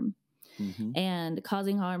no harm. Mm-hmm. And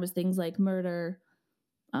causing harm is things like murder,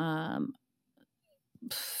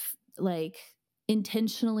 like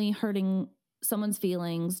intentionally hurting someone's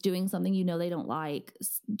feelings, doing something you know they don't like,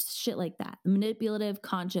 shit like that. Manipulative,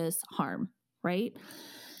 conscious harm, right?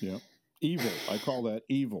 Yeah. Evil. I call that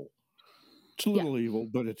evil. It's a little evil,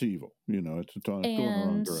 but it's evil. You know, it's going in the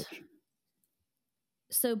wrong direction.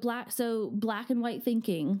 So black and white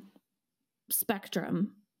thinking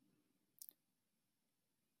spectrum,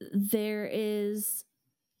 there is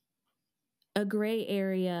a gray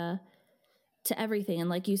area to everything. And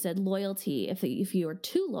like you said, loyalty, if you are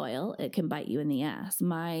too loyal, it can bite you in the ass.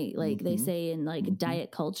 They say in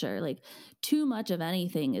diet culture, like too much of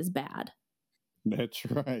anything is bad. That's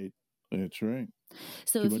right. That's right.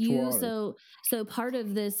 So if you, so part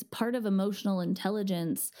of emotional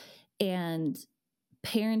intelligence and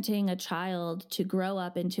parenting a child to grow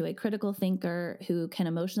up into a critical thinker who can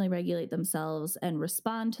emotionally regulate themselves and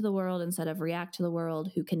respond to the world instead of react to the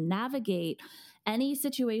world, who can navigate any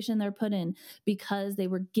situation they're put in because they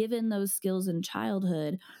were given those skills in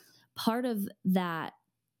childhood. Part of that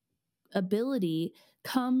ability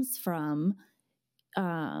comes from,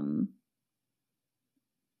 oh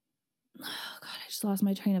God, I just lost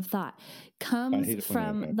my train of thought. Comes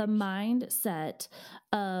from the mindset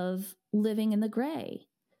of living in the gray,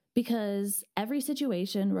 because every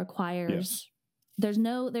situation requires, there's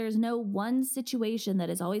no one situation that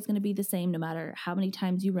is always going to be the same, no matter how many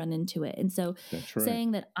times you run into it. And so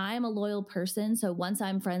saying that I'm a loyal person, so once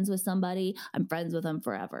I'm friends with somebody, I'm friends with them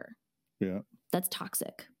forever. Yeah. That's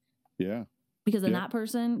toxic. Yeah. Because then that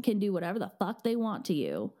person can do whatever the fuck they want to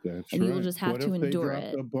you. That's and you will just have to endure it. What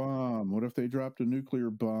if they dropped a bomb? What if they dropped a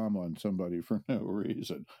nuclear bomb on somebody for no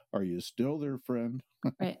reason? Are you still their friend?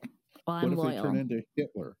 Right. Well, I'm what loyal. if they turn into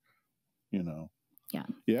Hitler? You know? Yeah.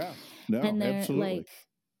 Yeah. No, and absolutely.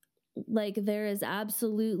 Like there is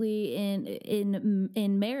absolutely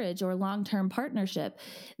in marriage or long-term partnership,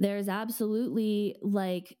 there's absolutely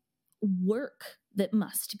like work that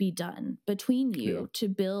must be done between you to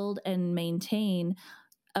build and maintain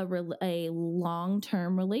a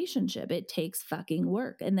long-term relationship. It takes fucking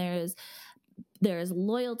work. And there is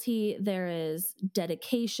loyalty, there is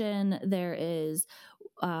dedication, there is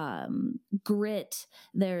grit,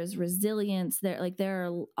 there's resilience, there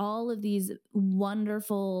are all of these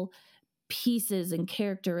wonderful pieces and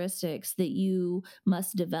characteristics that you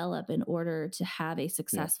must develop in order to have a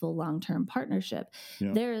successful long-term partnership.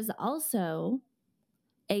 There is also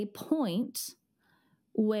a point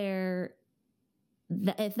where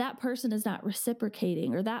if that person is not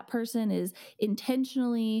reciprocating, or that person is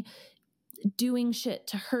intentionally doing shit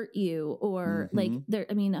to hurt you, or like there,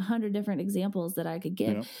 100 different examples that I could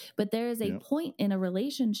give, but there is a point in a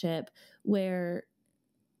relationship where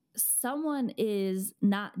someone is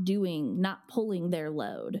not pulling their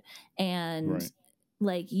load, and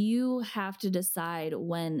like you have to decide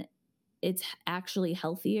when it's actually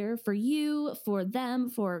healthier for you, for them,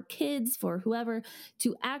 for kids, for whoever,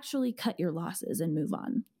 to actually cut your losses and move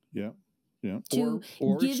on. Yeah. Yeah. To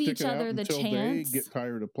or give each other the chance. They get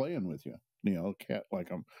tired of playing with you. You know,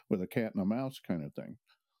 with a cat and a mouse kind of thing.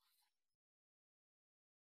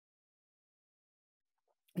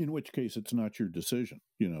 In which case, it's not your decision.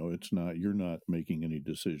 You know, you're not making any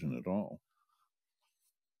decision at all.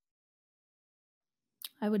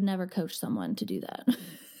 I would never coach someone to do that.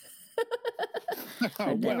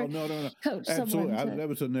 Well, no. Absolutely. That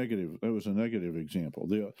was a negative example.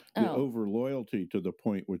 The over loyalty to the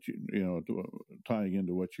point, which, tying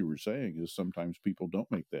into what you were saying, is sometimes people don't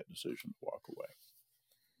make that decision to walk away.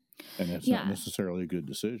 And that's not necessarily a good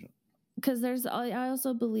decision. Because I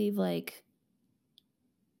also believe like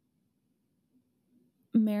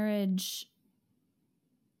marriage,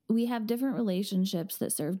 we have different relationships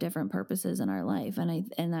that serve different purposes in our life. And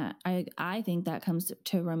I think that comes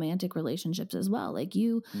to romantic relationships as well. Like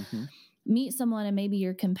you meet someone and maybe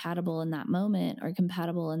you're compatible in that moment or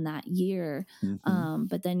compatible in that year.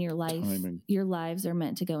 But then your lives are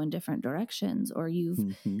meant to go in different directions, or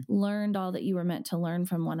you've learned all that you were meant to learn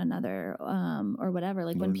from one another, or whatever.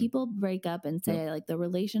 Like when people break up and say like the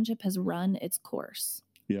relationship has run its course.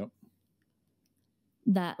 Yep.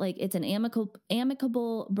 that like it's an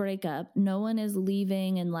amicable breakup. No one is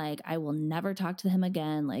leaving and like, I will never talk to him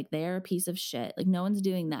again. Like they're a piece of shit. Like no one's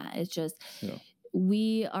doing that. It's just,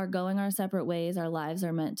 we are going our separate ways. Our lives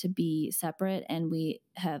are meant to be separate. And we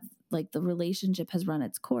have like the relationship has run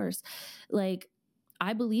its course. Like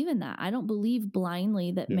I believe in that. I don't believe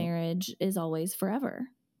blindly that marriage is always forever.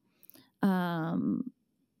 And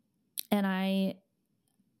I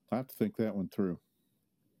have to think that one through.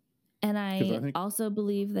 And I also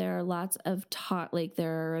believe there are lots of like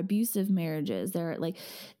there are abusive marriages.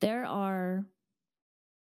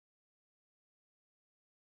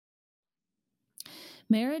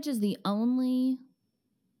 Marriage is the only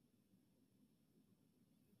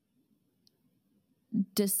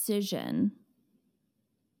decision,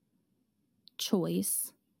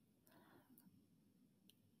 choice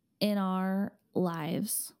in our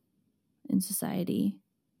lives, in society,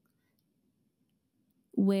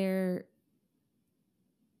 where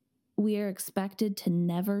we are expected to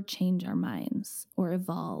never change our minds or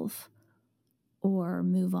evolve or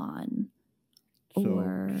move on. So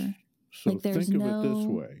like think of it this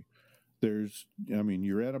way.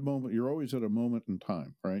 You're at a moment, you're always at a moment in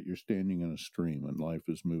time, right? You're standing in a stream and life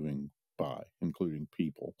is moving by, including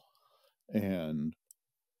people. And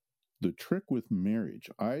the trick with marriage,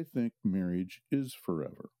 I think marriage is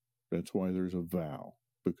forever. That's why there's a vow,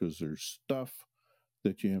 because there's stuff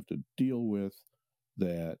that you have to deal with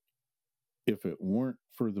that if it weren't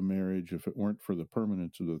for the marriage, if it weren't for the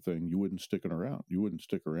permanence of the thing, you wouldn't stick it around. You wouldn't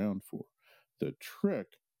stick around for. The trick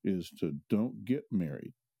is to don't get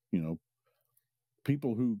married.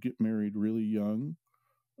 People who get married really young,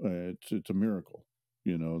 it's a miracle.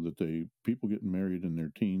 That people getting married in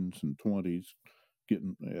their teens and 20s,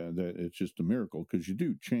 that it's just a miracle because you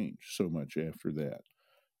do change so much after that.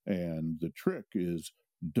 And the trick is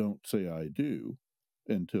don't say I do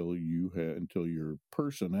until your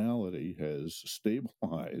personality has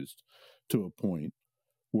stabilized to a point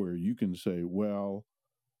where you can say, well,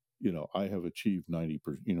 I have achieved 90%,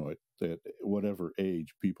 at whatever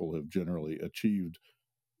age people have generally achieved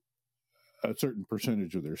a certain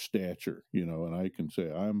percentage of their stature, and I can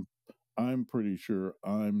say, I'm pretty sure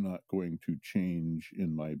I'm not going to change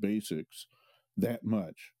in my basics that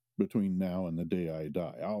much between now and the day I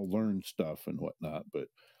die. I'll learn stuff and whatnot, but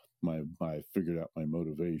I figured out my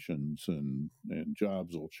motivations and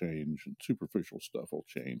jobs will change and superficial stuff will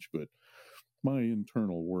change, but my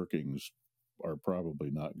internal workings are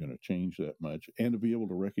probably not going to change that much. And to be able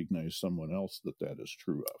to recognize someone else that is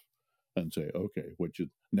true of and say, okay,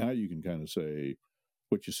 now you can kind of say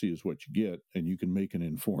what you see is what you get, and you can make an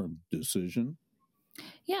informed decision.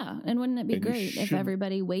 Yeah. And wouldn't it be great if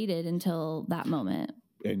everybody waited until that moment?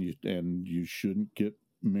 And you shouldn't get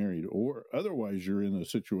married, or otherwise you're in a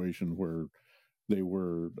situation where they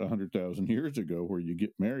were 100,000 years ago, where you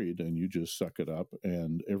get married and you just suck it up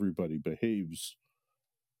and everybody behaves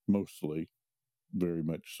mostly very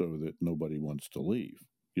much so that nobody wants to leave.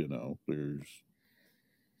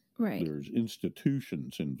 There's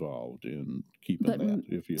institutions involved in keeping that.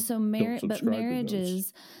 So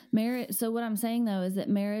what I'm saying though is that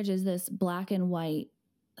marriage is this black and white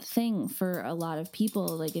thing for a lot of people.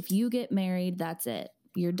 Like if you get married, that's it.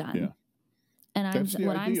 You're done. Yeah. And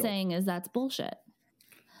I'm saying is that's bullshit.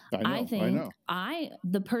 I think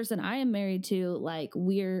the person I am married to, like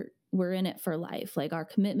we're in it for life. Like our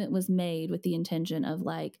commitment was made with the intention of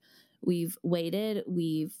like, we've waited,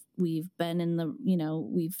 we've been in the,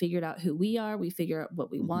 we've figured out who we are, we figure out what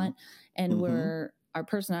we want, and our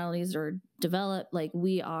personalities are developed. Like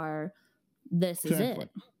we are, this is it.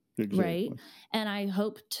 Exactly. Right. And I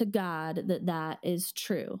hope to God that is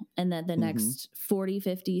true. And that the next 40,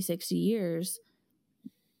 50, 60 years,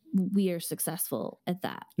 we are successful at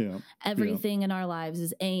that. Yeah. Everything in our lives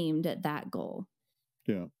is aimed at that goal.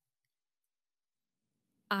 Yeah.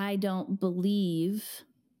 I don't believe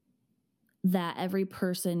that every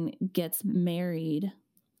person gets married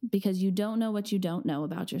because you don't know what you don't know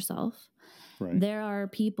about yourself. Right. There are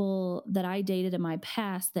people that I dated in my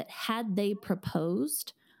past that had they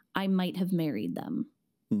proposed, I might have married them.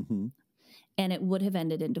 Mm-hmm. And it would have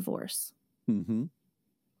ended in divorce. Mm-hmm.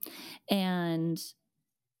 And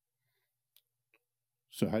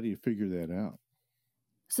so how do you figure that out?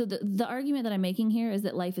 So the argument that I'm making here is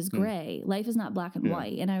that life is gray. Life is not black and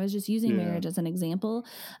white. And I was just using marriage as an example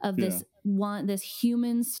of this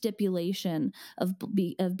human stipulation of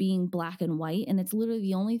being black and white. And it's literally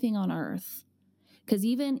the only thing on earth. Because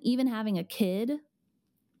even having a kid,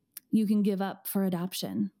 you can give up for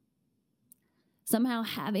adoption. Somehow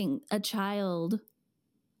having a child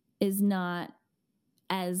is not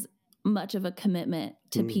as much of a commitment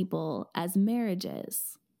to people as marriage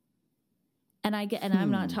is. And I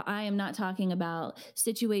am not talking about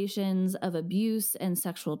situations of abuse and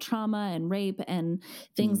sexual trauma and rape and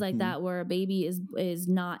things like that, where a baby is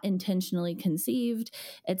not intentionally conceived,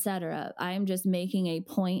 etc. I am just making a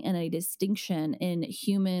point and a distinction in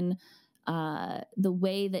human, the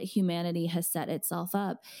way that humanity has set itself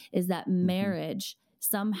up is that marriage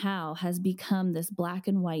somehow has become this black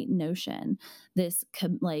and white notion, this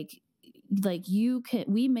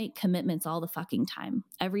we make commitments all the fucking time.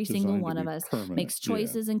 Every single one of us makes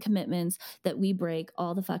choices and commitments that we break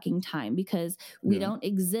all the fucking time, because we don't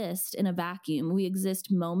exist in a vacuum. We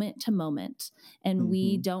exist moment to moment, and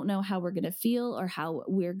we don't know how we're going to feel or how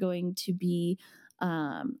we're going to be.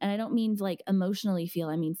 And I don't mean like emotionally feel,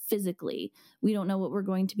 I mean physically. We don't know what we're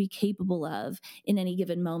going to be capable of in any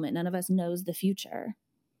given moment. None of us knows the future.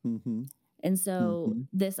 And so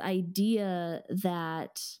this idea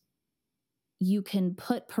that you can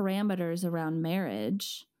put parameters around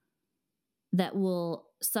marriage that will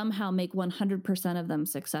somehow make 100% of them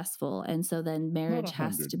successful. And so then marriage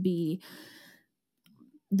has to be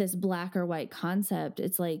this black or white concept.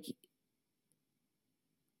 It's like,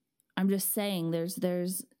 I'm just saying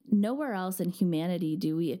there's nowhere else in humanity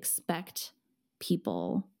do we expect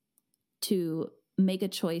people to make a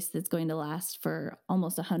choice that's going to last for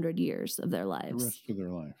almost 100 years of their lives. The rest of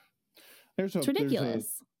their life. It's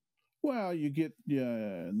ridiculous. Well, you get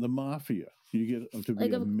the mafia. You get to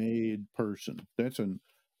be a made person. That's an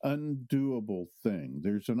undoable thing.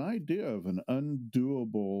 There's an idea of an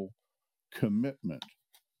undoable commitment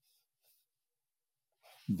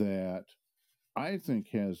that I think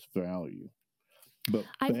has value. But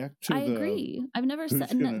I agree. I've never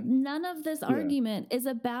said none of this argument is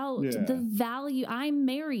about the value. I'm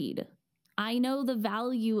married. I know the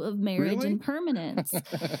value of marriage and permanence.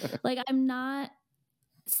 Like, I'm not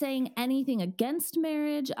saying anything against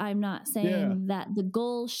marriage. I'm not saying that the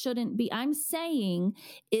goal shouldn't be. I'm saying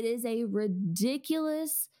it is a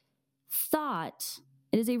ridiculous thought.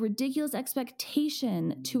 It is a ridiculous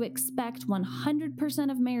expectation to expect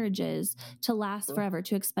 100% of marriages to last forever,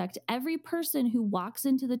 to expect every person who walks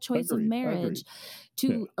into the choice of marriage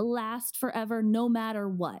to last forever, no matter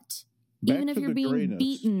what. Even if you're being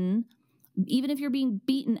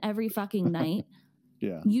beaten every fucking night,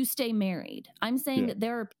 you stay married. I'm saying that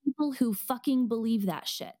there are people who fucking believe that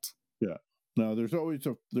shit. Yeah. No, there's always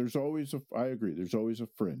I agree. There's always a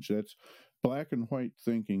fringe. That's black and white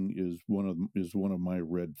thinking is one of my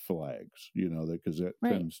red flags, because that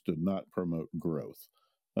tends to not promote growth,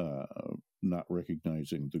 not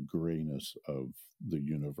recognizing the grayness of the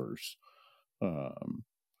universe.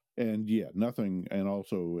 And nothing, and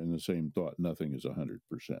also in the same thought, nothing is 100%.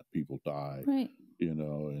 People die,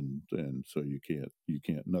 and so you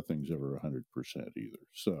can't, nothing's ever 100% either.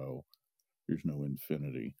 So there's no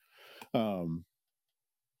infinity.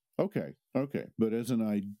 Okay. But as an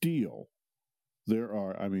ideal,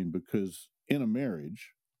 because in a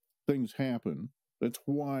marriage, things happen. That's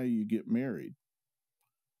why you get married,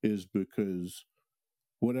 is because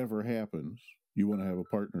whatever happens, you want to have a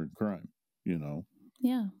partner in crime,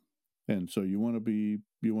 Yeah. And so you want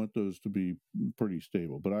those to be pretty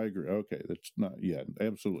stable. But I agree. Okay, that's not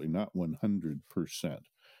absolutely not 100%.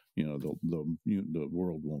 The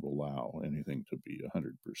world won't allow anything to be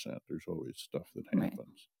 100%. There's always stuff that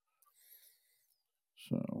happens.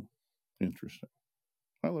 Right. So interesting.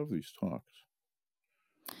 I love these talks.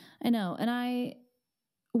 I know. And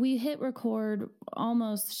we hit record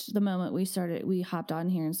almost the moment we hopped on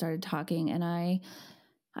here and started talking. And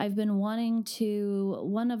I've been wanting to,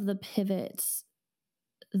 one of the pivots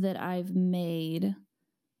that I've made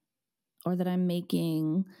or that I'm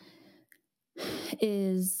making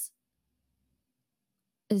is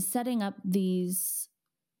setting up these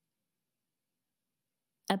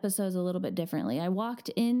episodes a little bit differently. I walked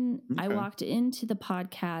into the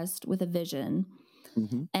podcast with a vision,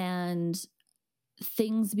 and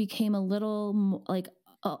things became a little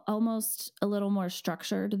almost a little more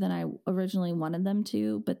structured than I originally wanted them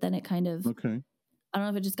to, but then it kind of, I don't know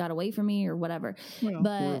if it just got away from me or whatever,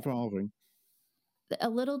 but we're evolving. A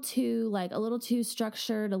little too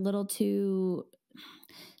structured, a little too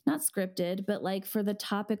not scripted, but like for the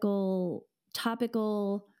topical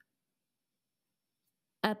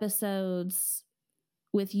episodes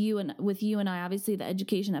with you and I. Obviously the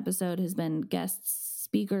education episode has been guest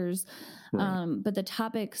speakers, but the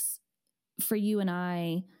topics for you and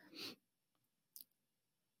I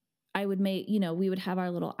would make, we would have our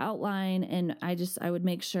little outline, and I would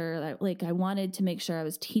make sure that I wanted to make sure I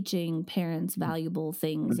was teaching parents valuable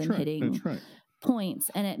things and hitting points.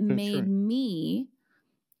 And it made me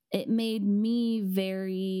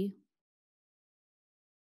very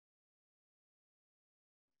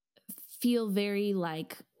feel very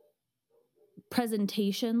like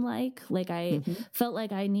presentation like I felt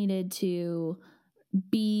like I needed to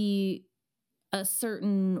be a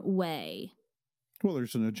certain way. Well,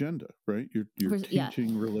 there's an agenda, right? You're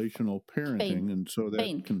teaching relational parenting, Bane. and so that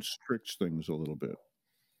Bane. constricts things a little bit.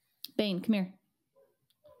 Bane, come here.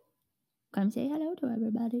 Come say hello to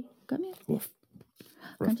everybody. Come here. Woof.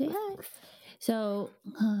 Come say hi. So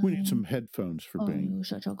we need some headphones for Bane. You're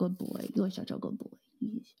such a good boy. You're such a good boy.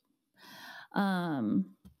 Can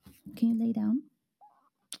you lay down?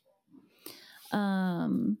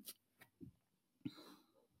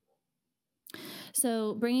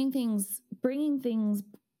 So bringing things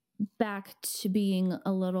back to being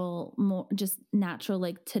a little more just natural,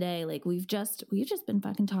 like today, like we've just been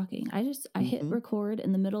fucking talking. I hit record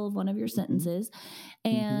in the middle of one of your sentences,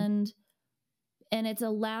 and it's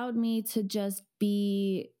allowed me to just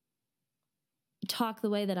talk the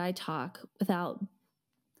way that I talk without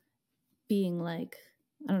being like,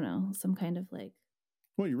 I don't know, some kind of like.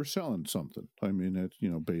 Well, you were selling something. I mean, it's,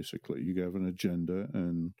 basically you have an agenda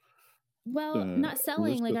and. Well, not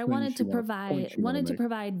selling. Like I wanted to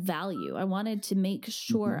provide value. I wanted to make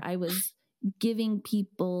sure I was giving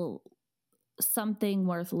people something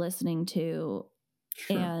worth listening to.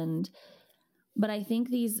 Sure. But I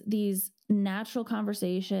think these natural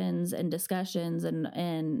conversations and discussions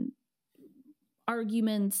and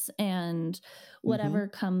arguments and whatever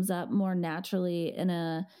comes up more naturally in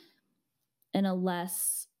a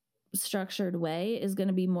less structured way is going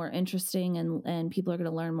to be more interesting, and people are going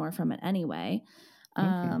to learn more from it anyway. But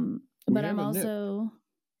I'm also,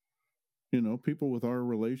 people with our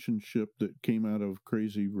relationship that came out of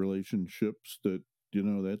crazy relationships that,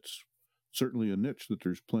 that's certainly a niche that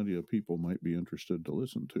there's plenty of people might be interested to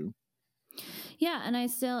listen to. Yeah.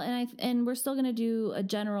 And we're still going to do a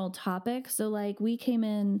general topic. So like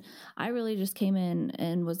I really just came in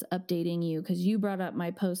and was updating you because you brought up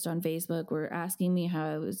my post on Facebook. Were asking me how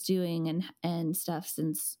I was doing and stuff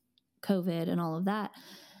since COVID and all of that.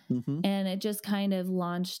 And it just kind of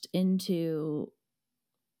launched into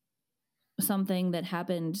something that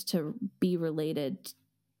happened to be related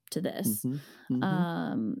to this.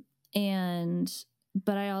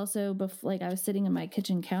 But I also, I was sitting in my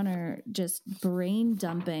kitchen counter, just brain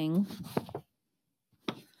dumping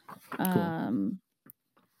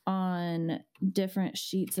on different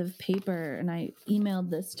sheets of paper. And I emailed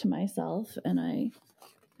this to myself, and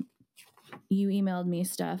you emailed me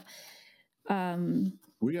stuff.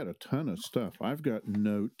 We got a ton of stuff. I've got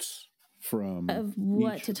notes from of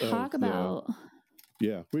what to talk about.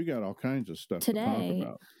 Yeah, we got all kinds of stuff today. To talk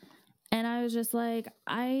about. And I was just like,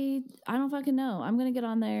 I don't fucking know. I'm going to get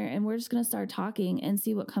on there and we're just going to start talking and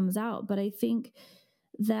see what comes out. But I think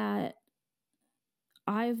that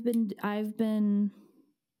I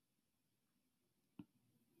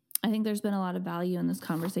think there's been a lot of value in this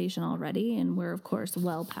conversation already. And we're, of course,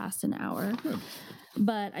 well past an hour. Good.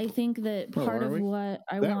 But I think that part of what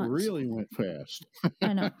I want... That really went fast.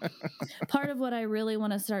 I know. Part of what I really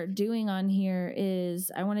want to start doing on here is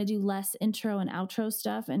I want to do less intro and outro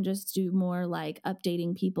stuff and just do more like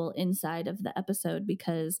updating people inside of the episode,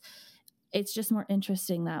 because it's just more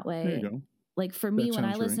interesting that way. There you go. Like for me, when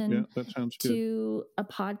I listen to a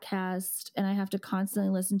podcast and I have to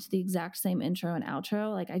constantly listen to the exact same intro and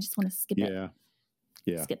outro, like I just want to skip it. Yeah.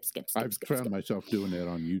 Skip. I've found myself doing that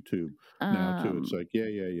on YouTube now too. It's like, yeah.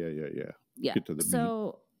 Get to the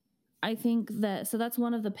meat. I think so that's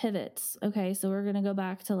one of the pivots. Okay. So we're going to go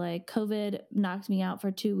back to like COVID knocked me out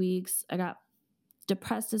for 2 weeks. I got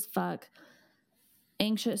depressed as fuck,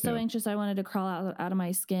 anxious I wanted to crawl out of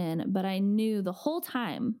my skin. But I knew the whole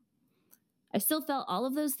time, I still felt all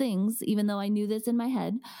of those things, even though I knew this in my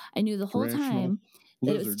head. I knew the whole time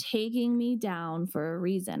that it was taking me down for a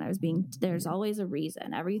reason. There's always a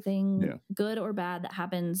reason. Everything good or bad that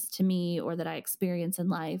happens to me or that I experience in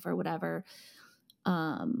life or whatever,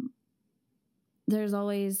 there's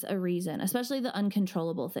always a reason, especially the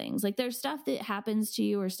uncontrollable things. Like there's stuff that happens to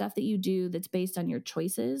you or stuff that you do that's based on your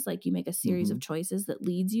choices. Like you make a series of choices that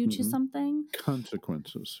leads you to something.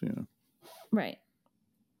 Consequences, yeah. Right.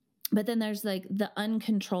 But then there's like the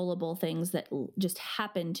uncontrollable things that just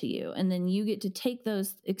happen to you. And then you get to take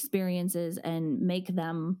those experiences and make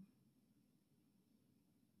them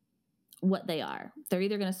what they are. They're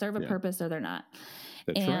either going to serve a purpose or they're not.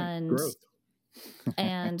 That's right. Growth.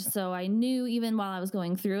 And so I knew, even while I was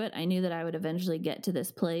going through it, I knew that I would eventually get to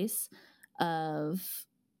this place of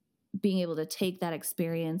being able to take that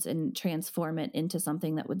experience and transform it into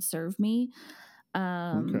something that would serve me.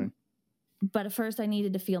 Okay. But at first I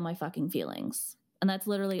needed to feel my fucking feelings. And that's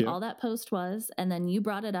literally all that post was. And then you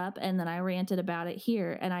brought it up and then I ranted about it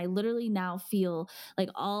here. And I literally now feel like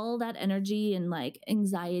all that energy and like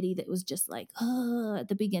anxiety that was just like, at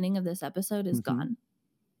the beginning of this episode is gone.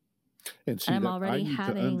 And see, I'm already I need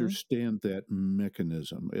to understand that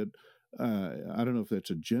mechanism. I don't know if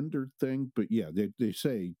that's a gender thing, but yeah, they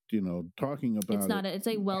say, talking about it's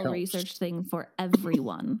a well-researched thing for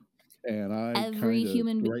everyone. And every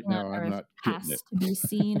human being right now, on I'm earth not has to be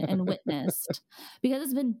seen and witnessed because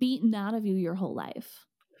it's been beaten out of you your whole life.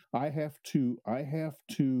 I have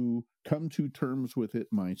to come to terms with it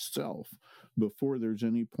myself before there's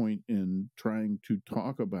any point in trying to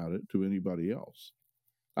talk about it to anybody else.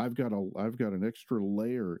 I've got an extra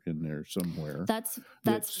layer in there somewhere that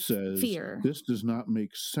says fear. This does not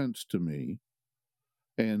make sense to me.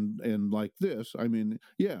 And like this, I mean,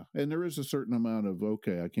 yeah, and there is a certain amount of,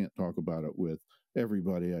 okay, I can't talk about it with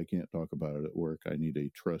everybody. I can't talk about it at work. I need a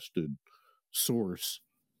trusted source,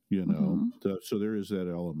 so there is that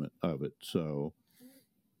element of it. So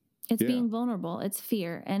it's being vulnerable. It's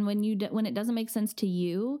fear. And when it doesn't make sense to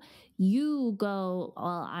you, you go,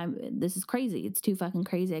 well, this is crazy. It's too fucking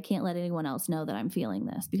crazy. I can't let anyone else know that I'm feeling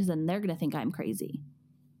this because then they're going to think I'm crazy.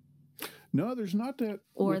 No, there's not that.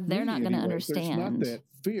 Or they're not going to understand. There's not that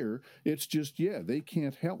fear. It's just, they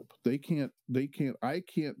can't help. I can't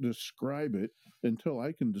describe it until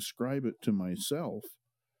I can describe it to myself.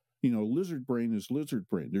 Lizard brain is lizard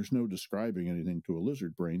brain. There's no describing anything to a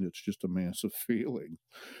lizard brain. It's just a mass of feeling.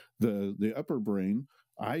 The upper brain,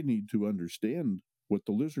 I need to understand what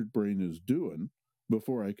the lizard brain is doing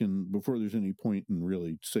before there's any point in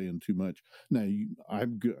really saying too much. Now, I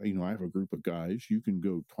have a group of guys. You can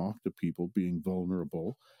go talk to people being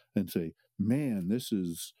vulnerable and say, man, this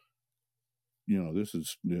is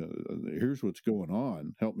here's what's going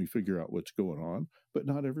on. Help me figure out what's going on. But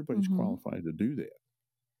not everybody's qualified to do that.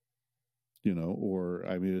 Or,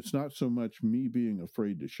 I mean, it's not so much me being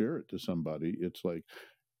afraid to share it to somebody. It's like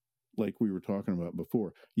we were talking about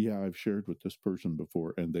before. Yeah, I've shared with this person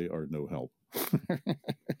before and they are no help.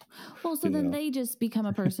 Well, so then they just become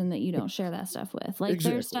a person that you don't share that stuff with. Like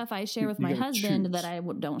there's stuff I share with my husband that I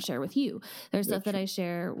don't share with you. There's stuff that I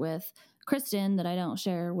share with Kristen that I don't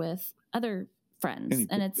share with other friends.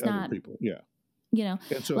 And it's not people. Yeah.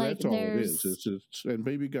 And so like that's all it is. It's and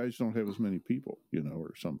maybe guys don't have as many people,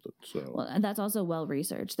 or something. So and that's also well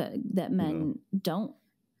researched that men don't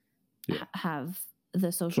have the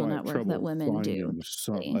social network that women do.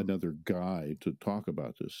 Another guy to talk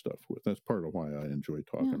about this stuff with. That's part of why I enjoy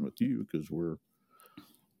talking with you, because we're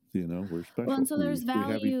special. Well, and so there's value.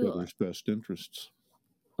 We have each other's best interests.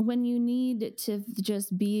 When you need to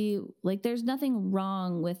just be like, there's nothing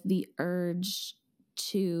wrong with the urge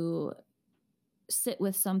to sit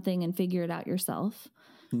with something and figure it out yourself.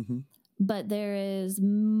 But there is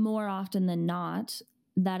more often than not,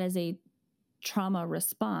 that is a trauma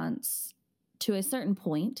response to a certain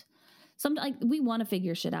point. Sometimes we want to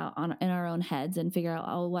figure shit out in our own heads and figure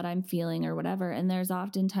out what I'm feeling or whatever. And there's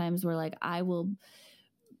often times where like, I will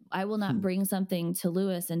not bring something to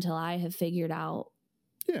Lewis until I have figured out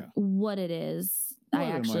what it is I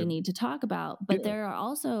actually need to talk about. But there are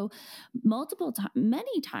also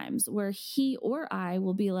many times where he or I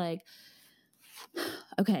will be like,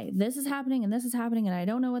 okay, this is happening and this is happening and I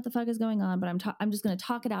don't know what the fuck is going on, but I'm just going to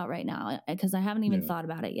talk it out right now because I haven't even thought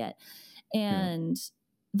about it yet. And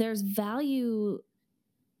there's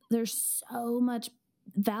so much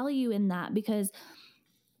value in that, because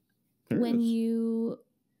when you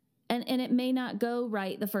and it may not go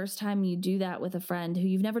right the first time you do that with a friend who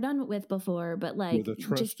you've never done it with before, but like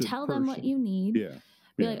just tell them what you need.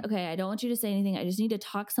 Be like, okay, I don't want you to say anything. I just need to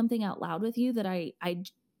talk something out loud with you that I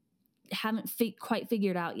haven't quite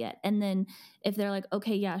figured out yet. And then if they're like,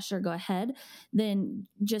 okay, yeah, sure, go ahead, then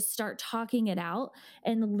just start talking it out.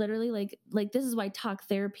 And literally like this is why talk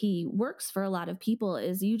therapy works for a lot of people,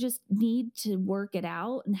 is you just need to work it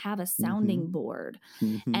out and have a sounding board.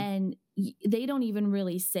 And they don't even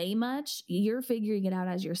really say much. You're figuring it out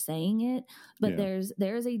as you're saying it. But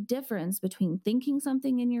there's a difference between thinking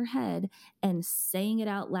something in your head and saying it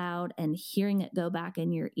out loud and hearing it go back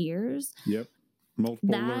in your ears.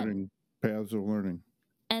 Multiple learning paths of learning.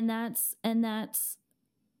 And that's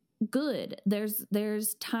good.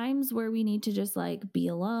 There's times where we need to just like be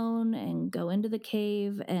alone and go into the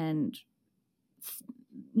cave and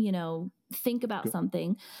think about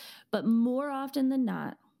something. But more often than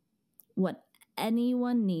not, what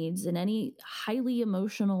anyone needs in any highly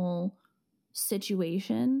emotional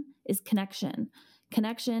situation is connection,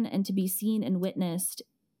 and to be seen and witnessed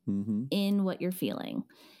in what you're feeling,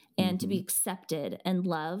 and to be accepted and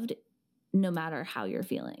loved no matter how you're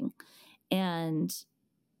feeling. And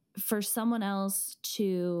for someone else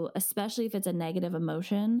to, especially if it's a negative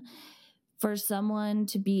emotion, for someone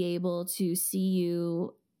to be able to see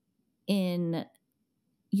you in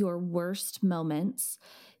your worst moments,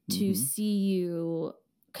 to see you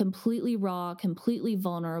completely raw, completely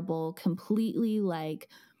vulnerable, completely like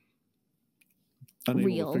unable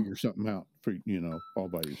real, to figure something out for, all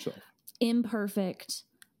by yourself. Imperfect,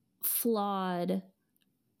 flawed,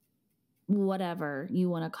 whatever you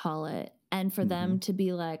want to call it. And for them to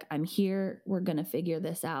be like, I'm here, we're going to figure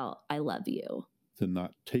this out. I love you. To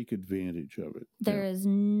not take advantage of it. There is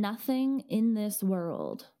nothing in this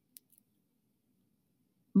world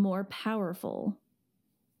more powerful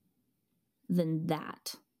than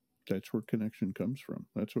that. That's where connection comes from.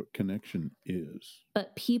 That's what connection is.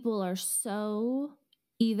 But people are so,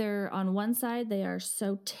 either on one side, they are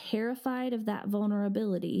so terrified of that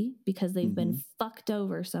vulnerability because they've been fucked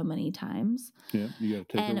over so many times. Yeah, you got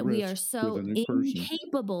to take a risk. And we are so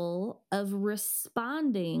incapable of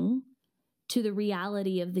responding to the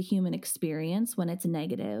reality of the human experience when it's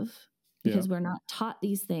negative because we're not taught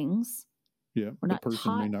these things. Yeah, we're not person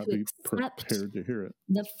taught may not to be prepared to hear it.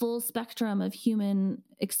 The full spectrum of human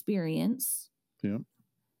experience. Yeah.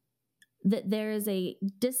 That there is a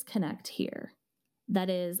disconnect here. That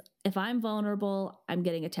is, if I'm vulnerable, I'm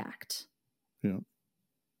getting attacked. Yeah.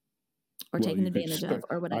 Or taken advantage of,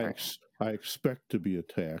 or whatever. I expect to be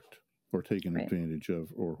attacked or taken advantage of,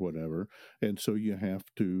 or whatever. And so you have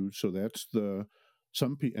to, so that's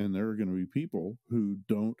some people, and there are going to be people who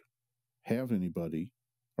don't have anybody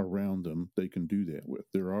around them they can do that with.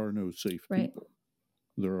 There are no safe people.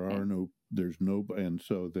 There's no, and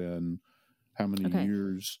so then how many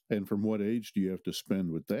years and from what age do you have to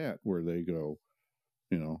spend with that where they go,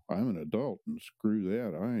 I'm an adult and screw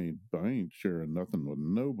that. I ain't sharing nothing with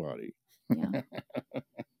nobody. Yeah.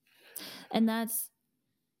 And this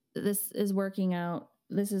is working out.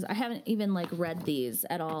 I haven't even read these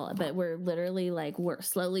at all, but we're literally we're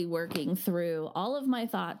slowly working through all of my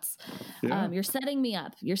thoughts. Yeah. You're setting me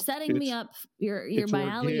up. You're my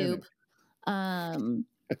alley-oop.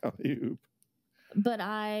 Alley-oop.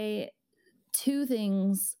 But two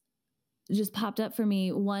things just popped up for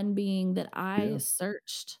me. One being that I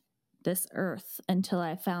searched this earth until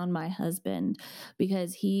I found my husband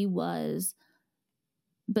because he was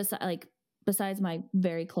besides my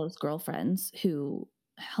very close girlfriends who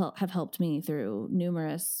have helped me through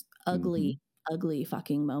numerous ugly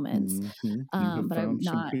fucking moments. But I'm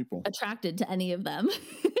not attracted to any of them.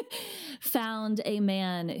 Found a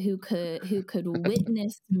man who could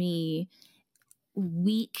witness me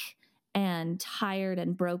weak and tired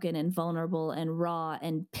and broken and vulnerable and raw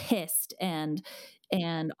and pissed and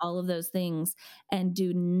all of those things and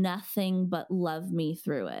do nothing but love me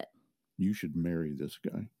through it. You should marry this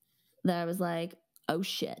guy. That I was like, oh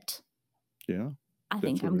shit. Yeah. I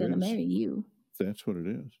think I'm going to marry you. That's what it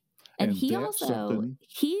is. And he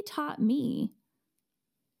taught me.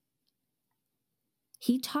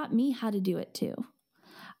 He taught me how to do it too.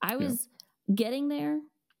 I was getting there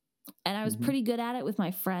and I was pretty good at it with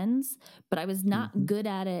my friends, but I was not good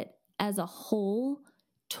at it as a whole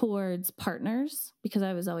towards partners because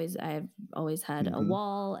I've always had a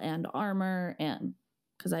wall and armor and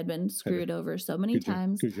because I'd been screwed over so many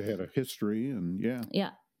times. Because you had a history and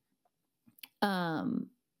Yeah.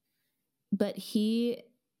 But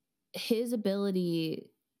his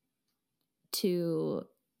ability to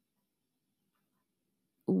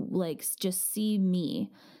just see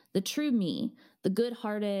me, the true me, the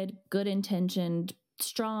good-hearted, good-intentioned,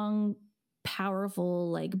 strong,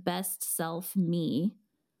 powerful, best self me.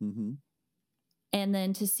 And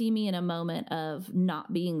then to see me in a moment of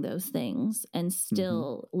not being those things and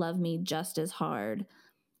still love me just as hard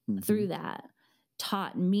through that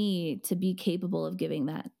taught me to be capable of giving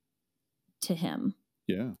that to him.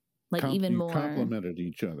 Yeah. Even more. Complemented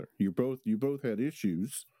each other. You both had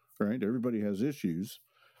issues, right? Everybody has issues,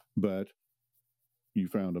 but you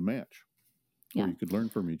found a match where you could learn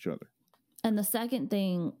from each other. And the second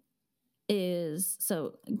thing is,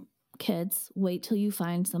 so kids, wait till you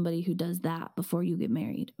find somebody who does that before you get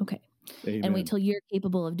married. Okay. Amen. And wait till you're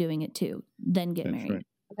capable of doing it too. Then get married. Right.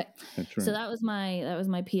 Okay. That's right. So that was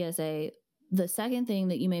my PSA. The second thing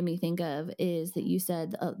that you made me think of is that you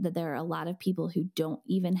said that there are a lot of people who don't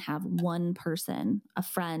even have one person, a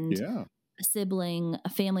friend, a sibling, a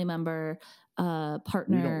family member, a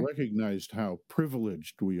partner. We don't recognize how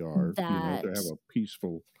privileged we are to have a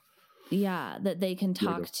peaceful. Yeah, that they can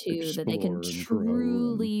talk to, that they can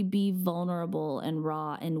truly be vulnerable and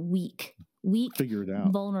raw and weak, figure it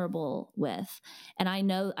out, vulnerable with. And I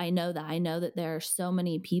know that there are so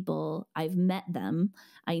many people, I've met them,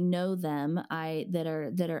 I know them, that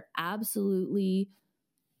are absolutely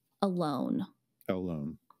alone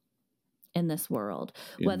in this world,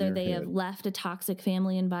 whether they have left a toxic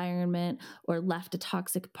family environment or left a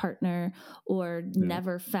toxic partner or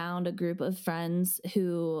never found a group of friends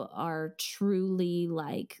who are truly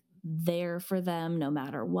like there for them no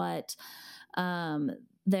matter what.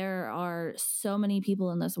 There are so many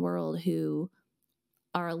people in this world who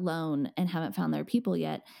are alone and haven't found their people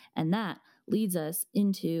yet. And that leads us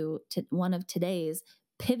into one of today's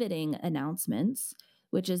pivoting announcements,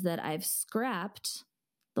 which is that I've scrapped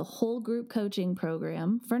the whole group coaching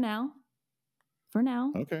program for now.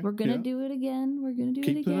 Okay. We're going to do it again. We're going to do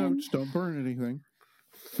it again. Keep the notes. Don't burn anything.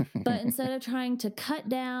 But instead of trying to cut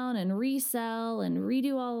down and resell and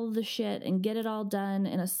redo all of the shit and get it all done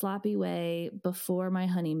in a sloppy way before my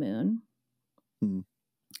honeymoon,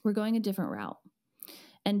 we're going a different route.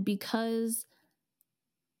 And because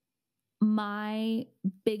my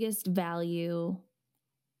biggest value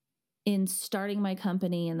in starting my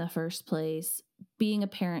company in the first place, being a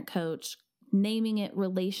parent coach, naming it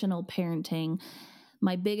relational parenting,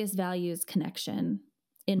 my biggest value is connection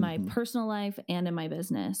in my personal life and in my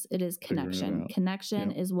business. It is connection.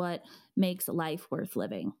 Connection is what makes life worth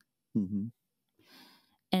living.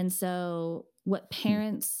 And so what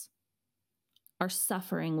parents are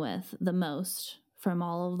suffering with the most from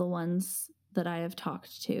all of the ones that I have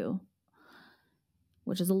talked to,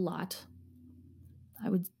 which is a lot, I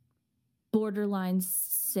would borderline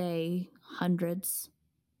say hundreds.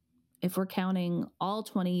 If we're counting all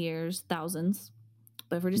 20 years, thousands.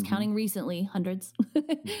 But if we're just counting recently, hundreds.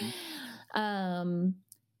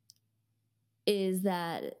 Is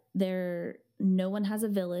that no one has a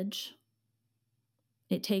village.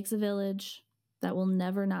 It takes a village. That will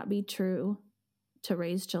never not be true to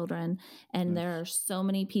raise children. And there are so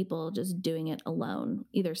many people just doing it alone,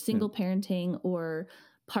 either single parenting or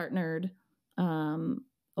partnered,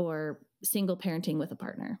 or single parenting with a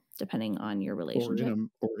partner, depending on your relationship.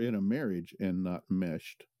 Or in a marriage and not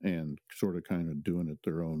meshed and sort of kind of doing it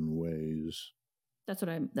their own ways. That's what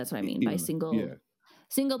I mean by single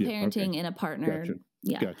parenting in a partner. Gotcha.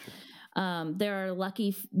 Yeah. Gotcha. There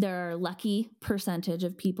are lucky percentage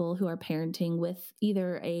of people who are parenting with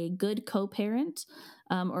either a good co-parent,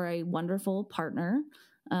 or a wonderful partner,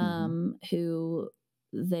 who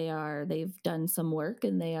they've done some work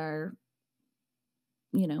and they are,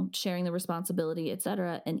 sharing the responsibility,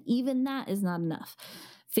 etc. And even that is not enough.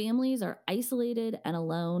 Families are isolated and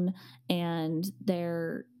alone, and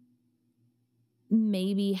they're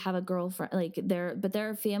maybe have a girlfriend, but there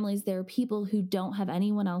are families, there are people who don't have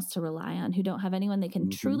anyone else to rely on, who don't have anyone they can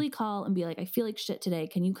truly call and be like, I feel like shit today.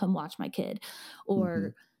 Can you come watch my kid?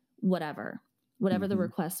 Or whatever the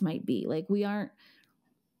request might be. Like we aren't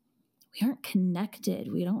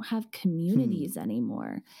connected. We don't have communities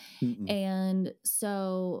anymore. And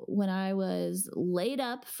so when I was laid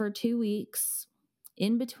up for 2 weeks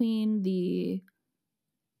in between the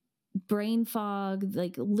brain fog,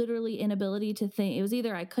 like literally inability to think, it was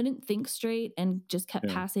either I couldn't think straight and just kept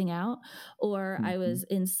passing out, or I was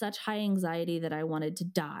in such high anxiety that I wanted to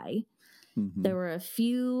die. There were a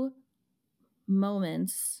few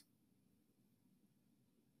moments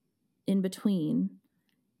in between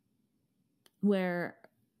where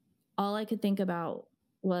all I could think about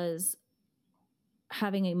was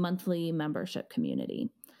having a monthly membership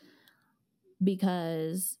community,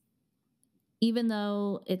 because even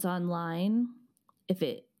though it's online, if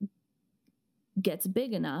it gets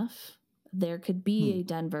big enough, there could be a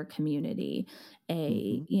Denver community,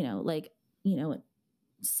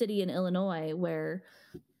 city in Illinois where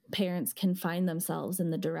parents can find themselves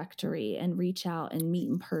in the directory and reach out and meet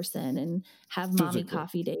in person and have mommy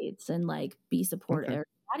coffee dates and like be supportive, or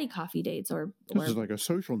daddy coffee dates, or this is like a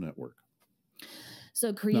social network.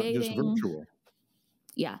 So creating, not just virtual.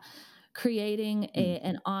 Yeah. Creating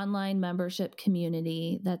an online membership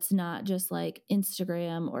community that's not just like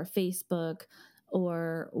Instagram or Facebook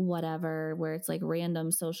or whatever, where it's like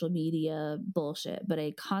random social media bullshit, but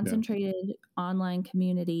a concentrated online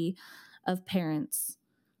community of parents,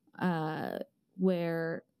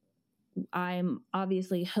 where I'm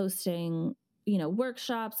obviously hosting,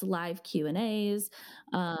 workshops, live Q&As,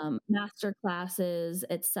 master classes,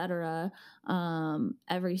 etc.,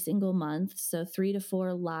 every single month. So 3 to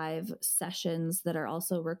 4 live sessions that are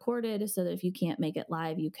also recorded, so that if you can't make it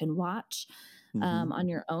live, you can watch on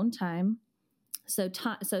your own time. So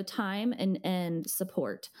time and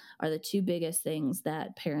support are the two biggest things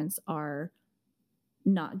that parents are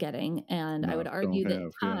not getting. And I would argue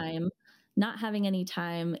that not having any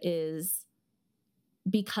time is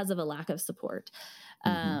because of a lack of support.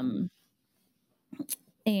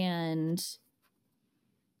 And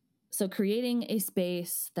so creating a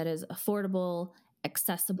space that is affordable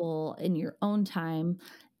accessible in your own time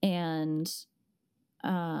and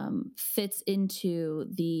fits into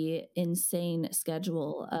the insane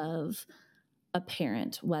schedule of a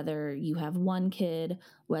parent, whether you have one kid,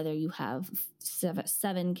 whether you have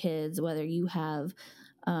seven kids, whether you have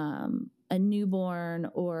a newborn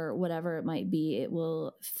or whatever it might be. It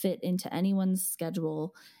will fit into anyone's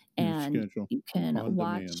schedule, and you can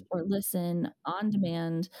watch demand. Or listen on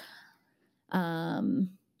demand.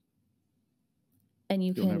 And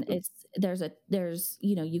you can,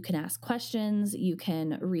 you can ask questions, you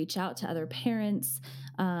can reach out to other parents,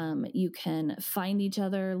 you can find each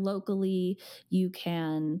other locally, you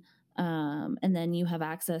can, and then you have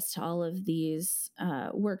access to all of these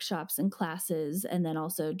workshops and classes, and then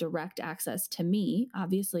also direct access to me,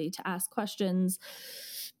 obviously, to ask questions,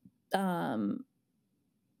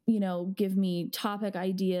 give me topic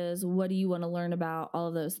ideas. What do you want to learn about? All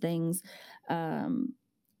of those things.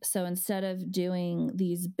 So instead of doing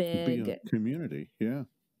these big community,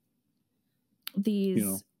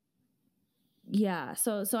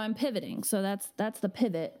 so I'm pivoting. So that's the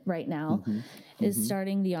pivot right now, is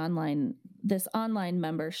starting this online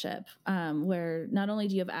membership, where not only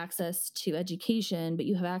do you have access to education, but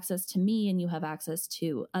you have access to me, and you have access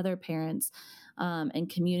to other parents, and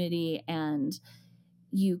community, and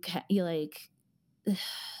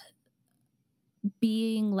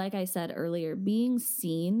being, like I said earlier, being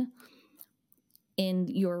seen in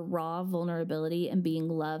your raw vulnerability and being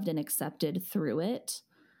loved and accepted through it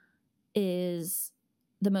is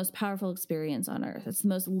the most powerful experience on earth. It's the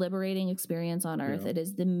most liberating experience on earth. It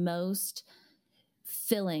is the most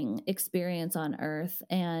filling experience on earth.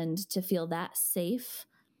 And to feel that safe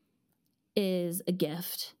is a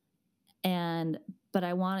gift. But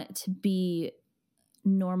I want it to be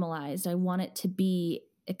normalized. I want it to be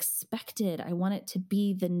expected. I want it to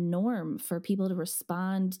be the norm for people to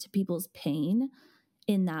respond to people's pain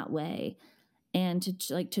in that way. And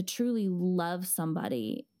to truly love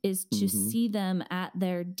somebody is to see them at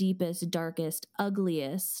their deepest, darkest,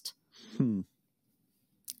 ugliest,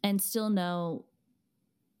 and still know,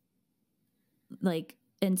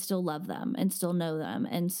 and still love them and still know them.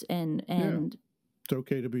 And it's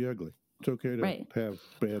okay to be ugly. It's okay to have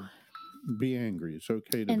bad, be angry. It's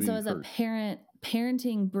okay to be so as hurt. A parent,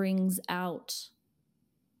 parenting brings out,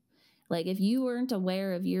 if you weren't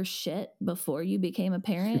aware of your shit before you became a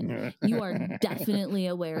parent, you are definitely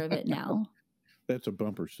aware of it now. That's a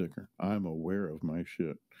bumper sticker. I'm aware of my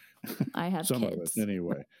shit. I have some kids. Of it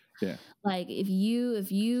anyway. Yeah. If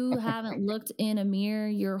you haven't looked in a mirror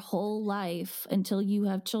your whole life until you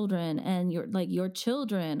have children, and your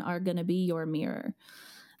children are going to be your mirror.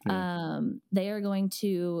 Yeah. They are going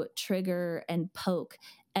to trigger and poke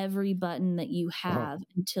every button that you have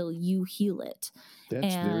until you heal it.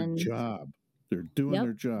 That's their job. They're doing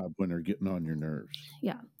their job when they're getting on your nerves.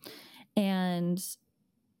 Yeah. And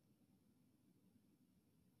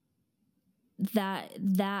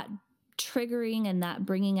that triggering and that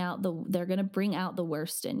they're going to bring out the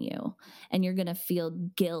worst in you, and you're going to feel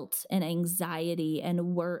guilt and anxiety and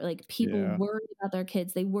people worry about their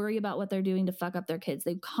kids. They worry about what they're doing to fuck up their kids.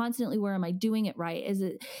 They constantly worry, am I doing it right? Is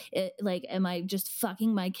it am I just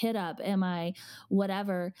fucking my kid up? Am I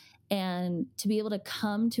whatever? And to be able to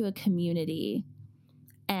come to a community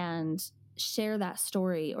and share that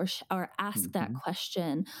story or ask that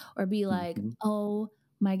question, or be like, oh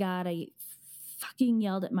my God, I fucking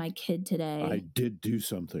yelled at my kid today. I did do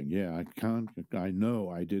something. Yeah, I know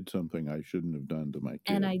I did something I shouldn't have done to my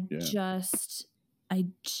kid. And I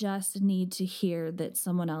just need to hear that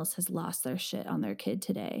someone else has lost their shit on their kid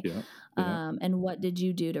today. Yeah. And what did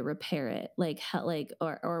you do to repair it?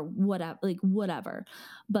 Or whatever.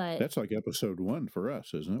 But that's like episode 1 for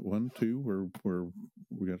us, isn't it? 1, 2, where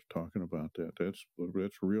we got talking about that. That's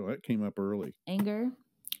real. That came up early. Anger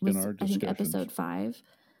was, in our discussions. I think, episode 5.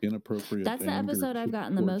 Inappropriate. That's the episode I've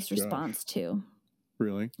gotten the most response to.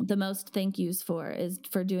 Really? The most thank yous is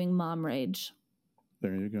for doing mom rage.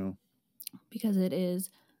 There you go. Because it is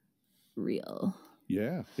real.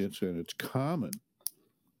 Yeah, it's common.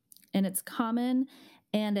 And it's common,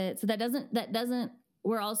 and that doesn't.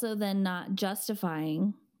 We're also then not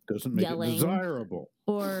justifying. Doesn't make it desirable.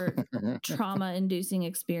 Or trauma-inducing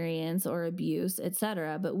experience or abuse,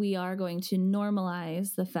 etc. But we are going to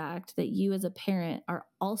normalize the fact that you as a parent are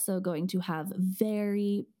also going to have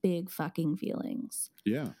very big fucking feelings.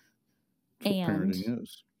 Yeah. That's what parenting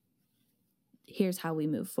is. Here's how we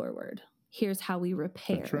move forward. Here's how we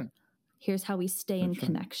repair. That's right. Here's how we stay in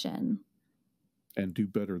connection. And do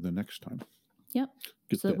better the next time. Yep.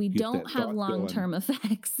 So that we don't have long-term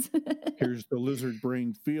effects. Here's the lizard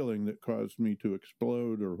brain feeling that caused me to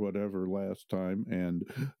explode or whatever last time, and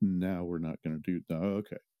now we're not going to do that.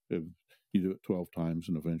 Okay. If you do it 12 times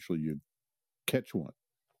and eventually you catch one.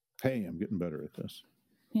 Hey, I'm getting better at this.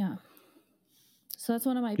 Yeah. So that's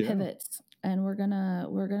one of my pivots, and we're gonna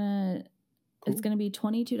cool. It's gonna be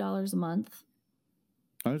 $22 a month.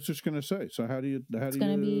 I was just gonna say. So how do you do this?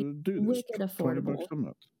 Wicked affordable. $20 a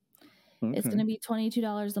month. Okay. It's gonna be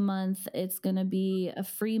 $22 a month. It's gonna be a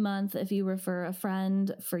free month if you refer a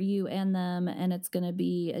friend for you and them, and it's gonna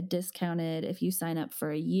be a discounted if you sign up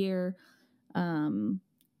for a year.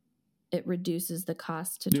 It reduces the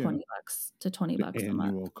cost to $20 to $20 a month.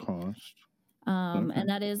 Annual cost. And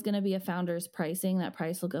that is going to be a founder's pricing. That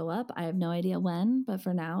price will go up. I have no idea when, but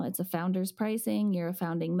for now it's a founder's pricing. You're a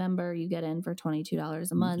founding member. You get in for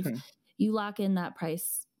 $22 a month. Okay. You lock in that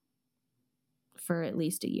price for at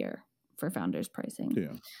least a year for founder's pricing.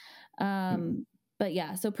 Yeah. But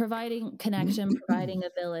yeah, so providing connection, providing a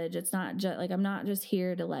village. It's not just like, I'm not just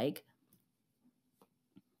here to like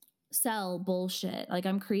sell bullshit. Like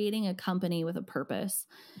I'm creating a company with a purpose.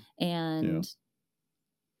 And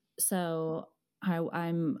so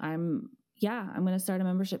I'm going to start a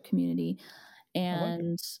membership community.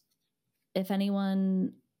 And if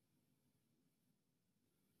anyone,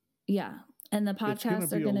 and the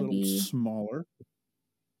podcasts are going to be smaller.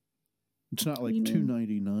 It's not like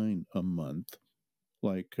 $2.99 a month,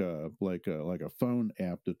 like a phone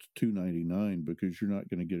app that's $2.99, because you're not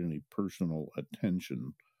going to get any personal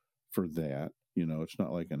attention for that. You know, it's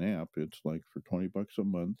not like an app. It's like for $20 a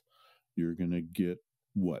month, you're going to get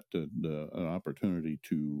an opportunity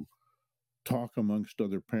to talk amongst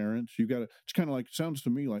other parents. It's kind of like, sounds to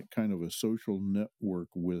me like kind of a social network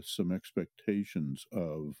with some expectations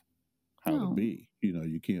of how to be. You know,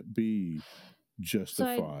 you can't be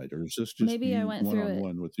justified, or is this just maybe I went through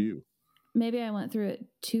one-on-one with you? Maybe I went through it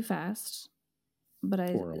too fast, but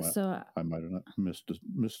I might have not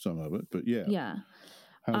missed some of it, but yeah.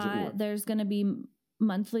 How does it work? There's going to be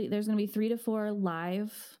monthly. There's going to be 3 to 4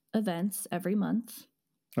 live events every month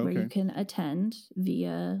where you can attend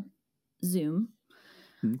via Zoom.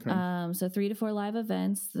 Okay. So 3 to 4 live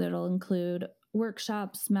events that'll include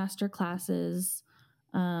workshops, master classes,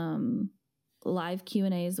 live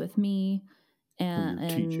Q&As with me, and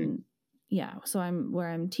teaching. So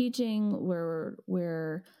I'm teaching,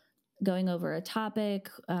 we're going over a topic.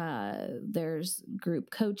 There's group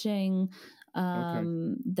coaching.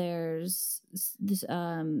 There's this,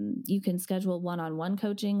 you can schedule one-on-one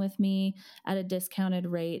coaching with me at a discounted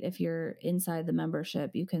rate. If you're inside the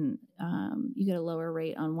membership, you can, you get a lower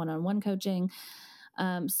rate on one-on-one coaching.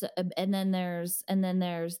 And then there's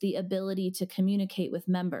the ability to communicate with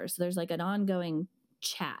members. So there's like an ongoing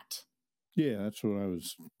chat. Yeah, that's what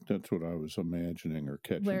I was imagining or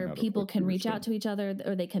catching. Where people can reach out to each other,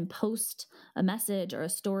 or they can post a message or a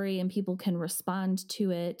story and people can respond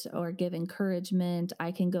to it or give encouragement.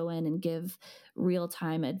 I can go in and give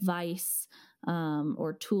real-time advice,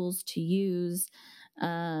 or tools to use.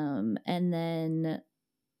 And then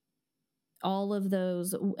all of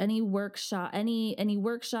those, any workshop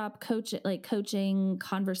coaching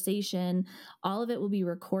conversation, all of it will be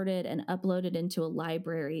recorded and uploaded into a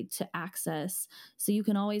library to access. So you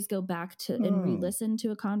can always go back to and re-listen to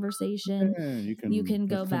a conversation. Yeah, you can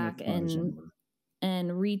go back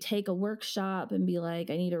and retake a workshop and be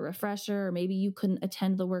like, I need a refresher, or maybe you couldn't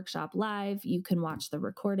attend the workshop live. You can watch the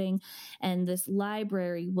recording, and this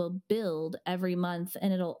library will build every month,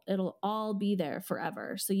 and it'll all be there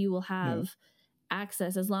forever. So you will have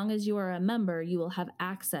access. As long as you are a member, you will have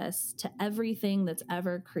access to everything that's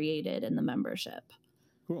ever created in the membership.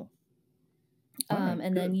 Cool.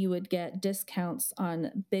 And then you would get discounts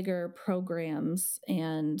on bigger programs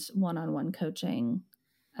and one-on-one coaching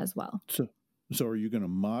as well. So are you going to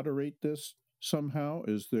moderate this somehow?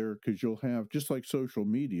 Because you'll have, just like social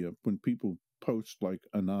media, when people post like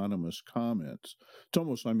anonymous comments, it's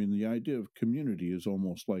almost, the idea of community is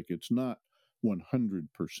almost like it's not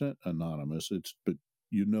 100% anonymous. But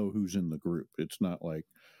you know who's in the group. It's not like,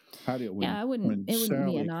 it wouldn't Sally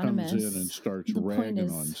be anonymous. Comes in and starts ragging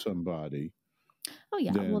on somebody. Oh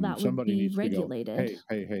yeah, well that would be regulated.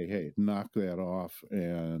 Go, hey, knock that off,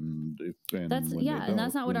 and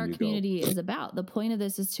that's not what our community is about. The point of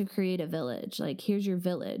this is to create a village. Like, here's your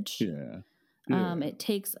village. Yeah. It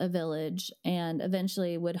takes a village, and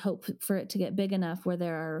eventually would hope for it to get big enough where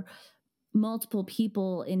there are multiple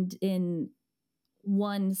people in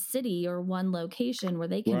one city or one location where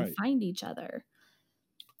they can find each other.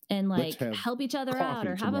 And like help each other out,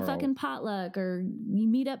 or have a fucking potluck, or you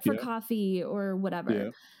meet up for coffee or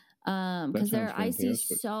whatever. Because I see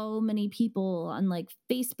so many people on like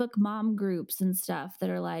Facebook mom groups and stuff that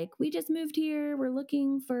are like, we just moved here, we're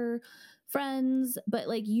looking for friends, but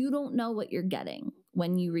like you don't know what you're getting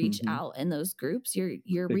when you reach out in those groups.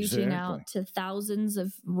 You're reaching out to thousands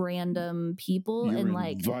of random people, you're and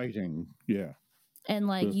like inviting, and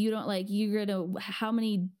like you don't like you're gonna how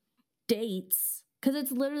many dates, because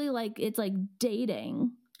it's literally like it's like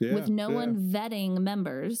dating with no one vetting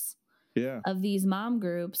members of these mom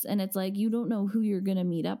groups, and it's like you don't know who you're gonna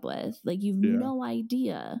meet up with, like you've no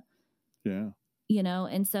idea, you know.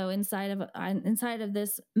 And so inside of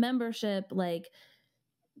this membership, like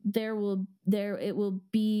it will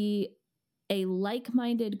be a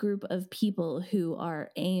like-minded group of people who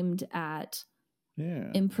are aimed at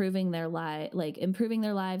improving their lives, improving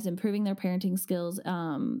their parenting skills,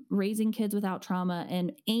 raising kids without trauma,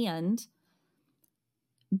 and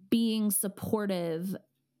being supportive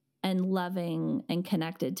and loving and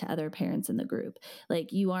connected to other parents in the group.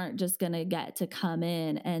 Like you aren't just going to get to come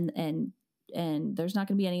in and there's not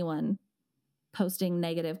going to be anyone posting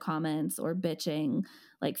negative comments or bitching.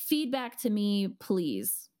 Like feedback to me,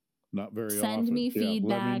 please. Not very Send often. me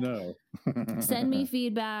feedback. Let me know. Send me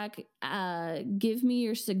feedback. Give me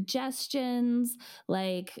your suggestions.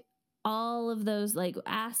 Like all of those, like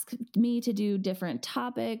ask me to do different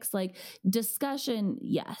topics, like discussion.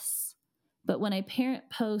 Yes. But when a parent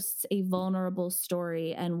posts a vulnerable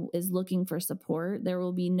story and is looking for support, there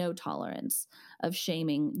will be no tolerance of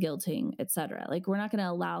shaming, guilting, etc. Like we're not going to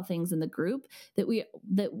allow things in the group that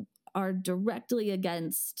are directly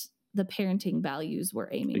against the parenting values we're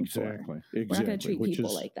aiming for. We're not going to treat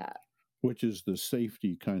people like that. Which is the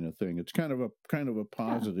safety kind of thing. It's kind of a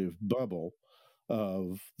positive bubble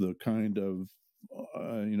of the kind of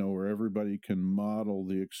where everybody can model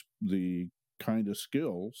the kind of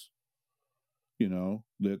skills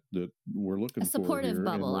that we're looking for. A supportive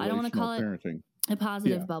bubble. I don't want to call parenting. It a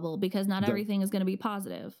positive bubble, because not everything is going to be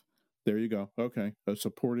positive. There you go. Okay. A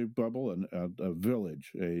supportive bubble and a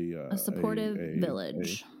village, a supportive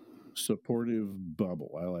village. Supportive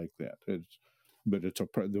bubble. I like that. The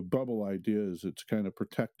bubble idea is it's kind of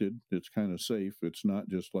protected. It's kind of safe. It's not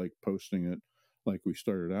just like posting it like we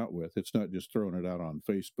started out with. It's not just throwing it out on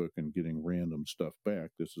Facebook and getting random stuff back.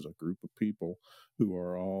 This is a group of people who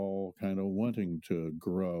are all kind of wanting to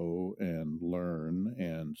grow and learn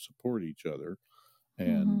and support each other.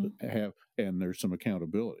 And and there's some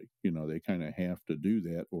accountability. They kind of have to do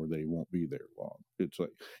that or they won't be there long. It's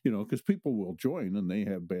like, because people will join and they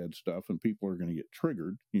have bad stuff and people are going to get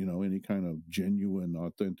triggered, any kind of genuine,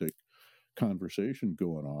 authentic conversation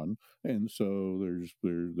going on. And so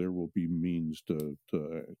there will be means to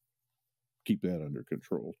keep that under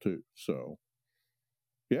control too. So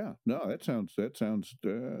that sounds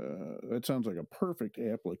like a perfect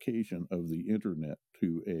application of the internet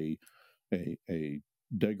to a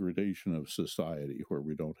degradation of society where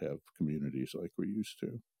we don't have communities like we used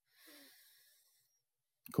to.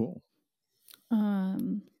 Cool.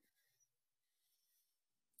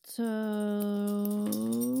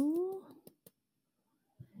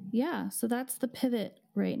 So that's the pivot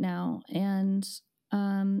right now. And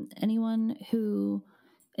anyone who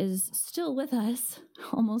is still with us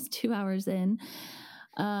almost 2 hours in,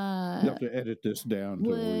 you have to edit this down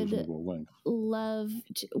to a reasonable length.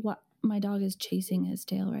 My dog is chasing his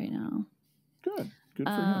tail right now. Good for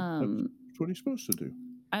him. That's what he's supposed to do.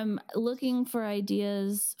 I'm looking for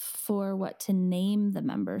ideas for what to name the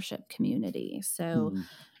membership community. So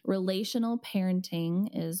relational parenting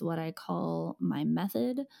is what I call my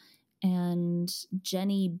method. And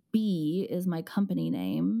Jennie B is my company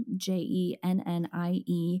name, JennieBee,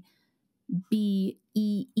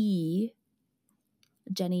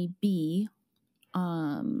 Jennie B.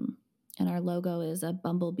 And our logo is a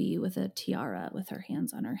bumblebee with a tiara with her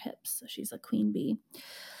hands on her hips. So she's a queen bee.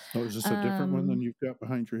 Oh, is this a different one than you've got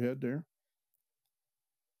behind your head there?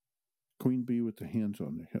 Queen bee with the hands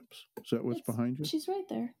on the hips. Is that what's behind you? She's right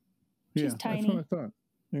there. She's tiny. That's what I thought.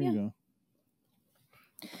 There you go.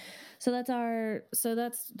 So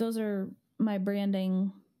those are my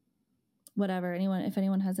branding, whatever. If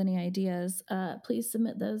anyone has any ideas, please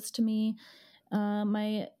submit those to me.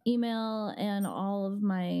 My email and all of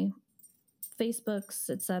my Facebooks,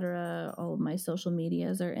 etc., all of my social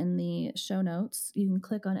medias are in the show notes. You can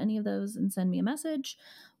click on any of those and send me a message.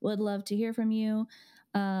 Would love to hear from you.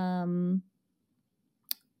 So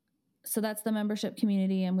that's the membership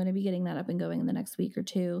community. I'm going to be getting that up and going in the next week or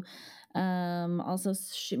two. Also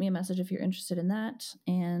shoot me a message if you're interested in that,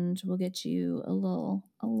 and we'll get you a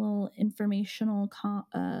little informational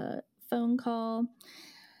phone call.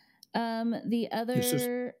 The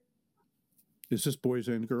other is this boys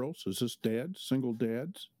and girls? Is this dads, single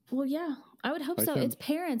dads? Well, yeah, I would hope so. It's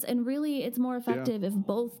parents, and really it's more effective if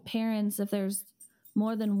both parents, if there's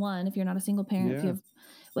more than one, if you're not a single parent, if you have,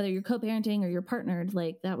 whether you're co-parenting or you're partnered,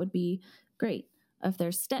 like that would be great. If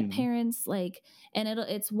there's step parents, like, and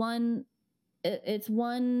it's one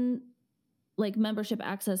like membership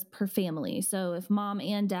access per family. So if mom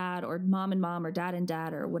and dad, or mom and mom, or dad and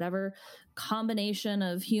dad, or whatever combination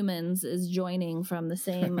of humans is joining from the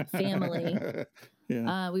same family,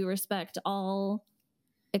 we respect all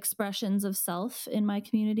expressions of self in my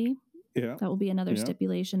community. Yeah, that will be another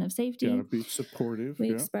stipulation of safety. Gotta be supportive.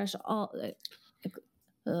 We express all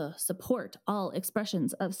support all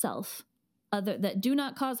expressions of self other that do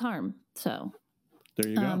not cause harm. So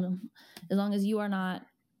there you go. As long as you are not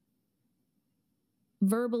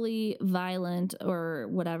verbally violent or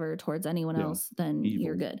whatever towards anyone else, then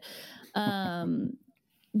you're good.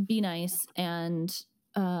 Be nice and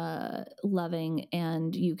loving,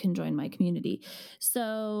 and you can join my community.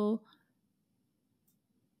 So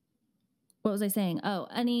what was I saying? Oh,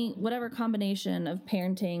 whatever combination of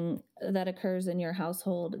parenting that occurs in your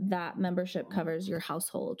household, that membership covers your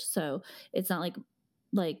household. So it's not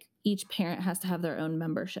like each parent has to have their own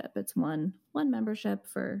membership. It's one membership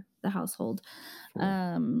for the household.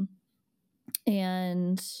 And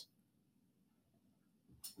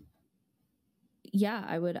yeah,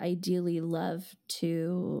 I would ideally love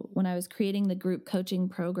to, when I was creating the group coaching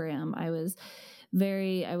program, it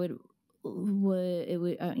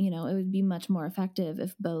would be much more effective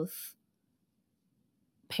if both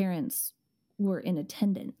parents were in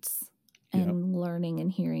attendance and learning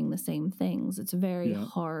and hearing the same things. It's very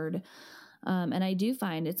hard. And I do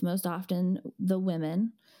find it's most often the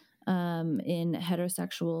women in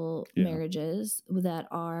heterosexual marriages that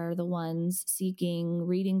are the ones seeking,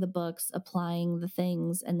 reading the books, applying the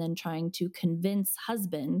things, and then trying to convince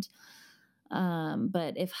husband.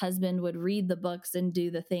 But if husband would read the books and do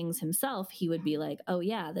the things himself, he would be like, oh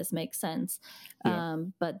yeah, this makes sense.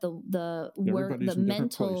 But the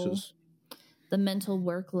mental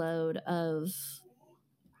workload of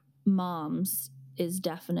moms is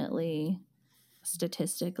definitely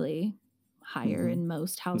statistically higher in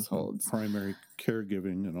most households. Primary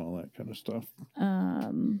caregiving and all that kind of stuff.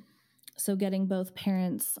 So getting both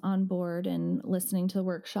parents on board and listening to the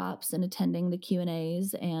workshops and attending the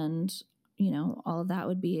Q&As and, all of that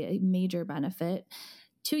would be a major benefit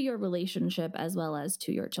to your relationship as well as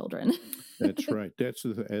to your children. That's right. That's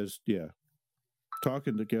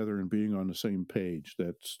talking together and being on the same page.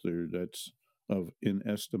 That's of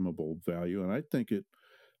inestimable value. And I think it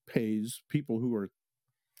pays people who are,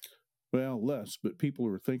 less, but people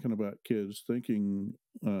who are thinking about kids,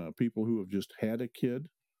 people who have just had a kid,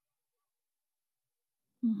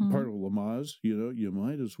 part of Lamaze, you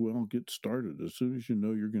might as well get started as soon as you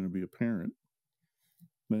know you're going to be a parent.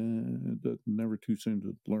 That's never too soon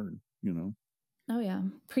to learn, Oh, yeah.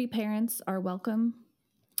 Pre-parents are welcome.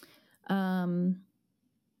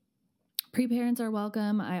 Pre-parents are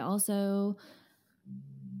welcome. I also,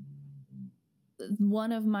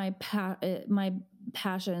 one of my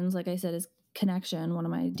passions, like I said, is connection. One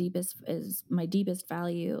of my deepest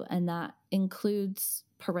value, and that includes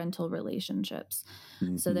parental relationships.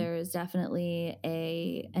 So there is definitely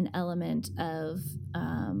an element of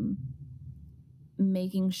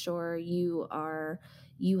making sure you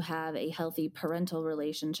have a healthy parental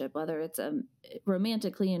relationship, whether it's a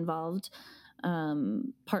romantically involved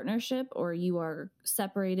partnership or you are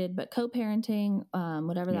separated but co-parenting,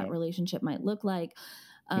 whatever that relationship might look like.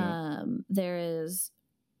 There is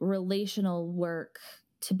relational work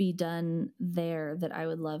to be done there that I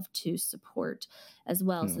would love to support as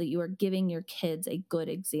well, so that you are giving your kids a good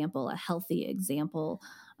example, a healthy example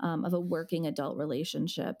of a working adult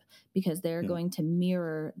relationship, because they're going to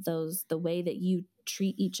mirror the way that you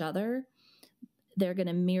treat each other. They're going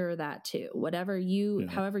to mirror that too. However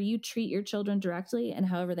you treat your children directly and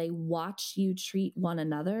however they watch you treat one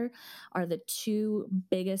another are the two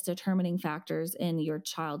biggest determining factors in your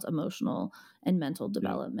child's emotional and mental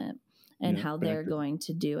development and how they're going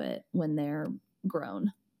to do it when they're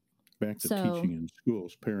grown. Back to teaching in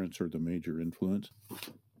schools, parents are the major influence.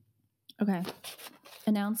 Okay.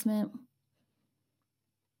 Announcement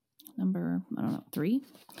number, 3.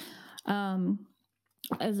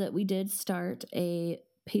 Is that we did start a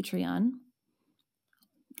Patreon.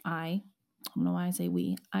 I don't know why I say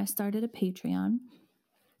we. I started a Patreon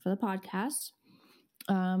for the podcast.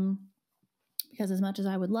 Because as much as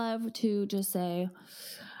I would love to just say,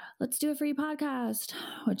 let's do a free podcast,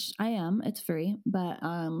 which I am, it's free, but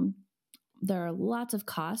there are lots of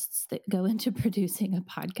costs that go into producing a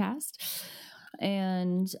podcast.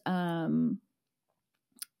 And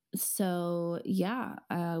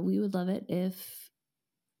we would love it if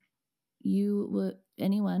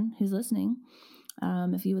anyone who's listening,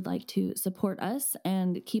 if you would like to support us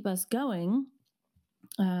and keep us going,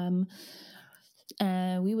 we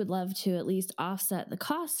would love to at least offset the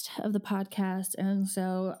cost of the podcast. And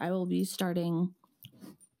so I will be starting,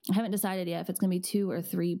 I haven't decided yet if it's going to be 2 or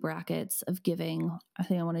 3 brackets of giving. I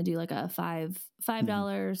think I want to do like a $5,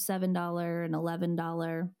 $7, and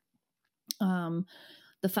 $11.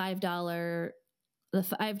 The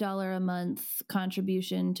 $5 a month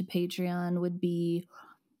contribution to Patreon would be,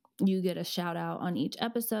 you get a shout out on each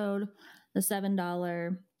episode. The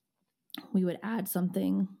 $7, we would add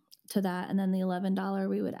something to that. And then the $11,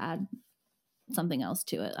 we would add something else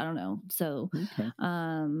to it. I don't know. So,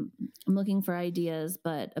 I'm looking for ideas,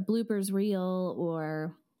 but a bloopers reel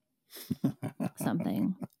or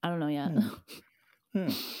something. I don't know yet.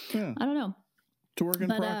 Yeah. I don't know. It's a work in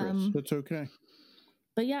progress. That's okay.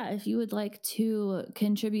 But yeah, if you would like to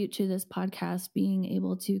contribute to this podcast being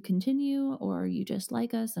able to continue, or you just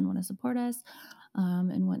like us and want to support us,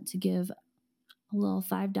 and want to give a little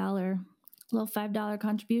 $5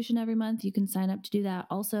 contribution every month, you can sign up to do that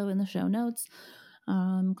also in the show notes.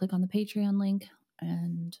 Click on the Patreon link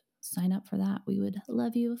and sign up for that. We would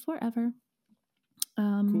love you forever.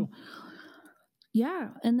 Cool. Yeah.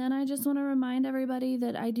 And then I just want to remind everybody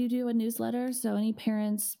that I do a newsletter. So any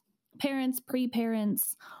parents,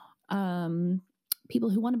 pre-parents, people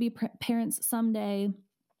who want to be parents someday,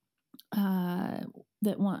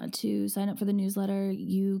 that want to sign up for the newsletter,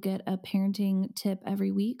 you get a parenting tip every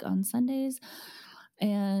week on Sundays.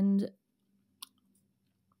 And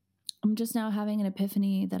I'm just now having an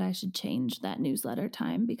epiphany that I should change that newsletter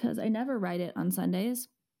time, because I never write it on Sundays.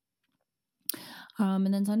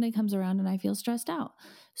 And then Sunday comes around and I feel stressed out.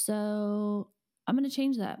 So I'm going to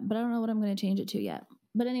change that, but I don't know what I'm going to change it to yet.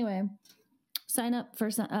 But anyway, sign up for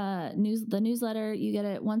the newsletter. You get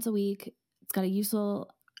it once a week. It's got a useful,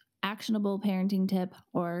 actionable parenting tip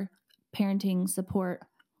or parenting support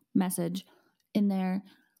message in there.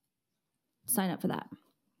 Sign up for that.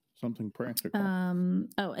 Something practical.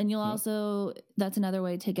 And you'll also, that's another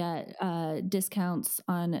way to get discounts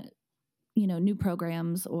on, new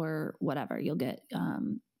programs or whatever. You'll get,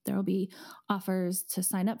 there will be offers to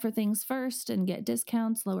sign up for things first and get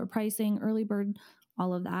discounts, lower pricing, early bird,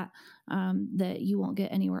 all of that, that you won't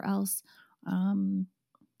get anywhere else,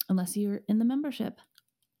 unless you're in the membership.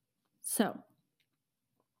 So,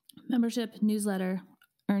 membership, newsletter,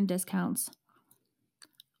 earn discounts,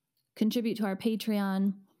 contribute to our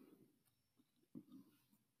Patreon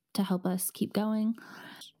to help us keep going.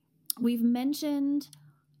 We've mentioned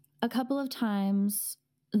a couple of times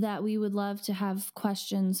that we would love to have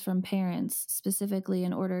questions from parents, specifically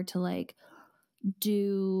in order to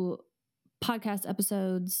do podcast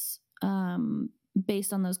episodes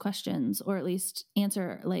based on those questions, or at least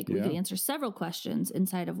answer, we could answer several questions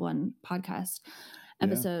inside of one podcast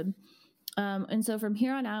episode. And so from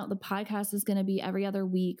here on out, the podcast is going to be every other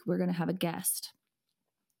week. We're going to have a guest,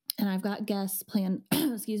 and I've got guests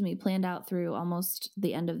planned out through almost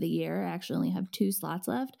the end of the year. I actually only have 2 slots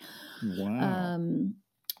left. Wow.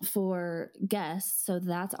 For guests. So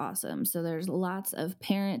that's awesome. So there's lots of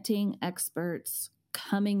parenting experts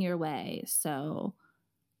coming your way. So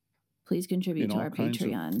please contribute to our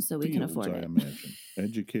Patreon so we can afford it. I imagine.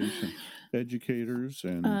 Education, educators,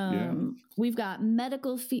 and we've got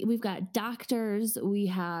we've got doctors, we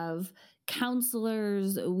have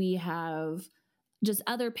counselors, we have just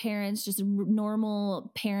other parents, just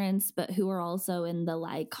normal parents, but who are also in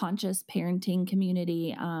the conscious parenting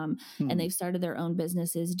community. And they've started their own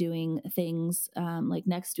businesses doing things.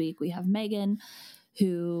 Next week we have Megan,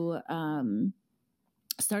 who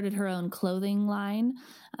started her own clothing line,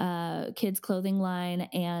 kids clothing line,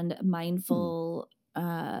 and mindful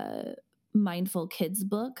kids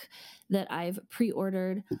book that I've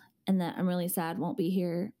pre-ordered, and that I'm really sad won't be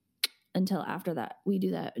here until after that.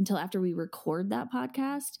 Until after we record that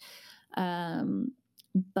podcast.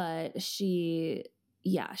 But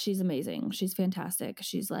she's amazing. She's fantastic.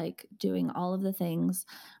 She's doing all of the things.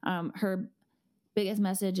 Her biggest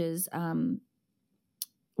message is,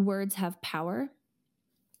 words have power.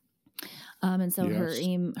 And so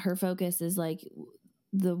her focus is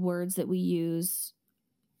the words that we use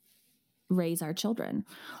raise our children.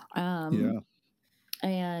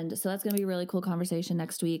 And so that's going to be a really cool conversation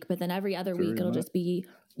next week. But then every other week, it'll just be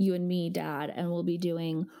you and me, Dad, and we'll be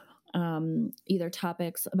doing either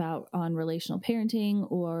topics on relational parenting,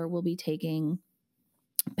 or we'll be taking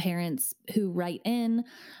parents who write in.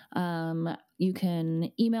 You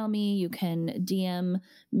can email me, you can DM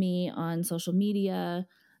me on social media,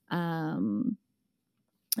 and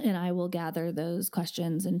I will gather those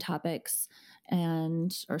questions and topics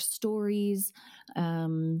or stories,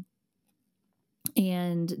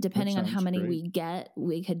 And depending on how many great. we get,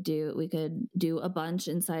 we could do a bunch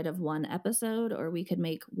inside of one episode, or we could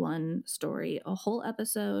make one story a whole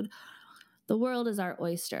episode. The world is our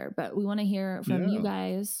oyster, but we want to hear from you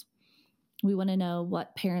guys. We want to know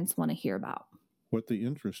what parents want to hear about. What the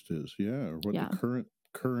interest is, or what the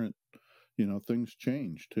current, things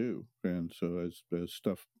change too. And so as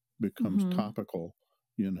stuff becomes topical,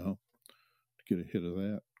 to get a hit of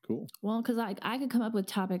that. Cool. Well, because I could come up with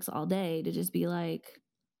topics all day to just be like,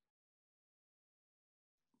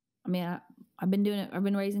 I mean, I've been doing it. I've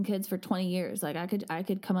been raising kids for 20 years. Like I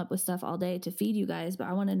could come up with stuff all day to feed you guys, but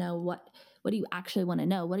I want to know what do you actually want to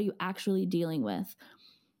know? What are you actually dealing with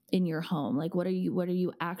in your home? Like, what are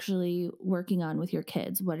you actually working on with your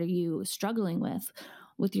kids? What are you struggling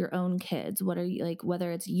with your own kids? What are you, like,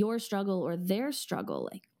 whether it's your struggle or their struggle,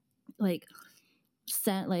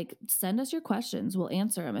 send us your questions. We'll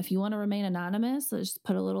answer them. If you want to remain anonymous, just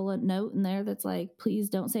put a little note in there that's like, please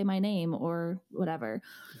don't say my name or whatever.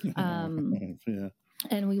 And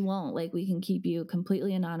we won't, we can keep you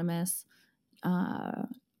completely anonymous. But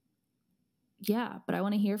I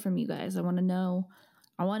want to hear from you guys. I want to know.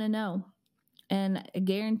 And I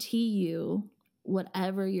guarantee you,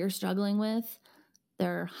 whatever you're struggling with,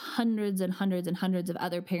 there are hundreds and hundreds and hundreds of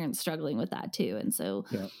other parents struggling with that too. And so,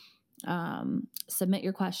 submit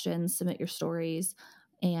your questions, submit your stories,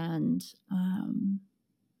 and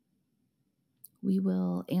we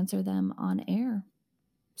will answer them on air.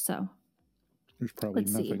 So there's probably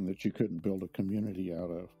nothing that you couldn't build a community out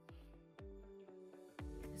of.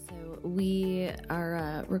 So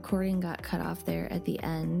our recording got cut off there at the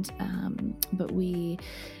end, but we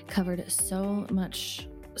covered so much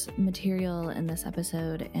material in this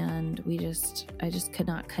episode, and I just could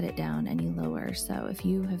not cut it down any lower. So if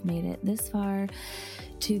you have made it this far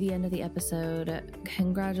to the end of the episode,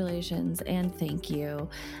 congratulations and thank you.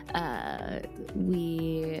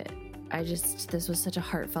 This was such a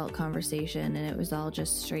heartfelt conversation, and it was all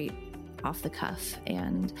just straight off the cuff,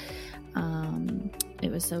 and it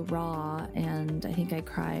was so raw, and I think I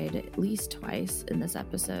cried at least twice in this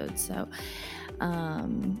episode. So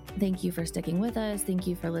thank you for sticking with us. Thank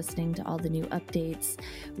you for listening to all the new updates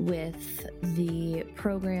with the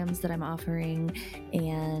programs that I'm offering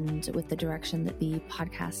and with the direction that the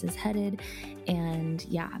podcast is headed. And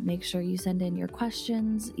make sure you send in your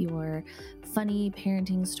questions, your funny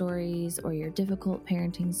parenting stories, or your difficult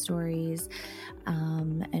parenting stories.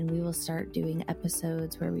 And we will start doing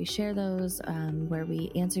episodes where we share those, where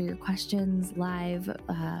we answer your questions live.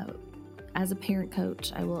 As a parent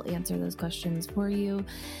coach, I will answer those questions for you,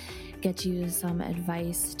 get you some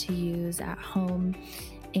advice to use at home.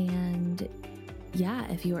 And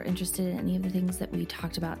if you are interested in any of the things that we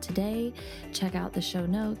talked about today, check out the show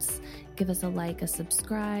notes, give us a like, a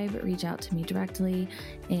subscribe, reach out to me directly,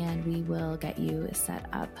 and we will get you set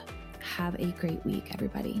up. Have a great week,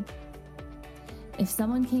 everybody. If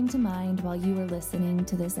someone came to mind while you were listening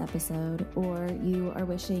to this episode, or you are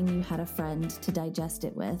wishing you had a friend to digest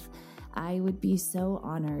it with, I would be so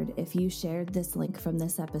honored if you shared this link from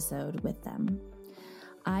this episode with them.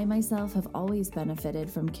 I myself have always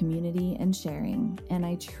benefited from community and sharing, and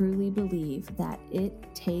I truly believe that it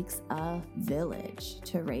takes a village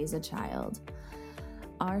to raise a child.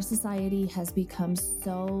 Our society has become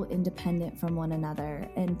so independent from one another,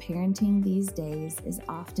 and parenting these days is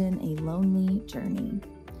often a lonely journey.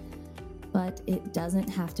 But it doesn't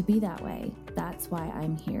have to be that way. That's why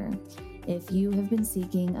I'm here. If you have been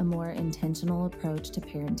seeking a more intentional approach to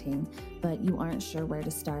parenting, but you aren't sure where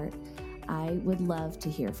to start, I would love to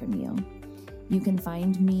hear from you. You can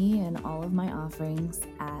find me and all of my offerings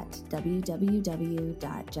at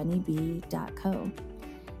www.jennyb.co.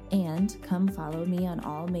 And come follow me on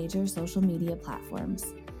all major social media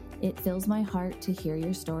platforms. It fills my heart to hear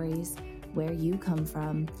your stories, where you come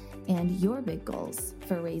from, and your big goals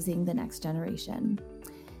for raising the next generation.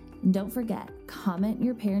 And don't forget, comment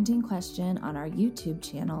your parenting question on our YouTube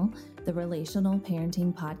channel, The Relational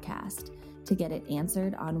Parenting Podcast, to get it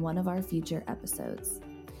answered on one of our future episodes.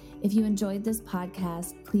 If you enjoyed this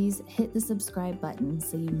podcast, please hit the subscribe button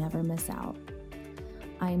so you never miss out.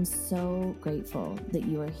 I am so grateful that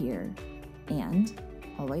you are here. And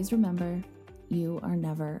always remember, you are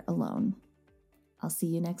never alone. I'll see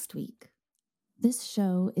you next week. This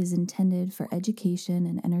show is intended for education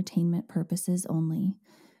and entertainment purposes only.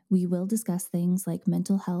 We will discuss things like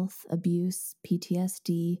mental health, abuse,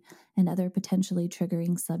 PTSD, and other potentially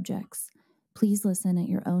triggering subjects. Please listen at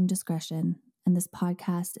your own discretion, and this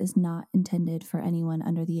podcast is not intended for anyone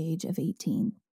under the age of 18.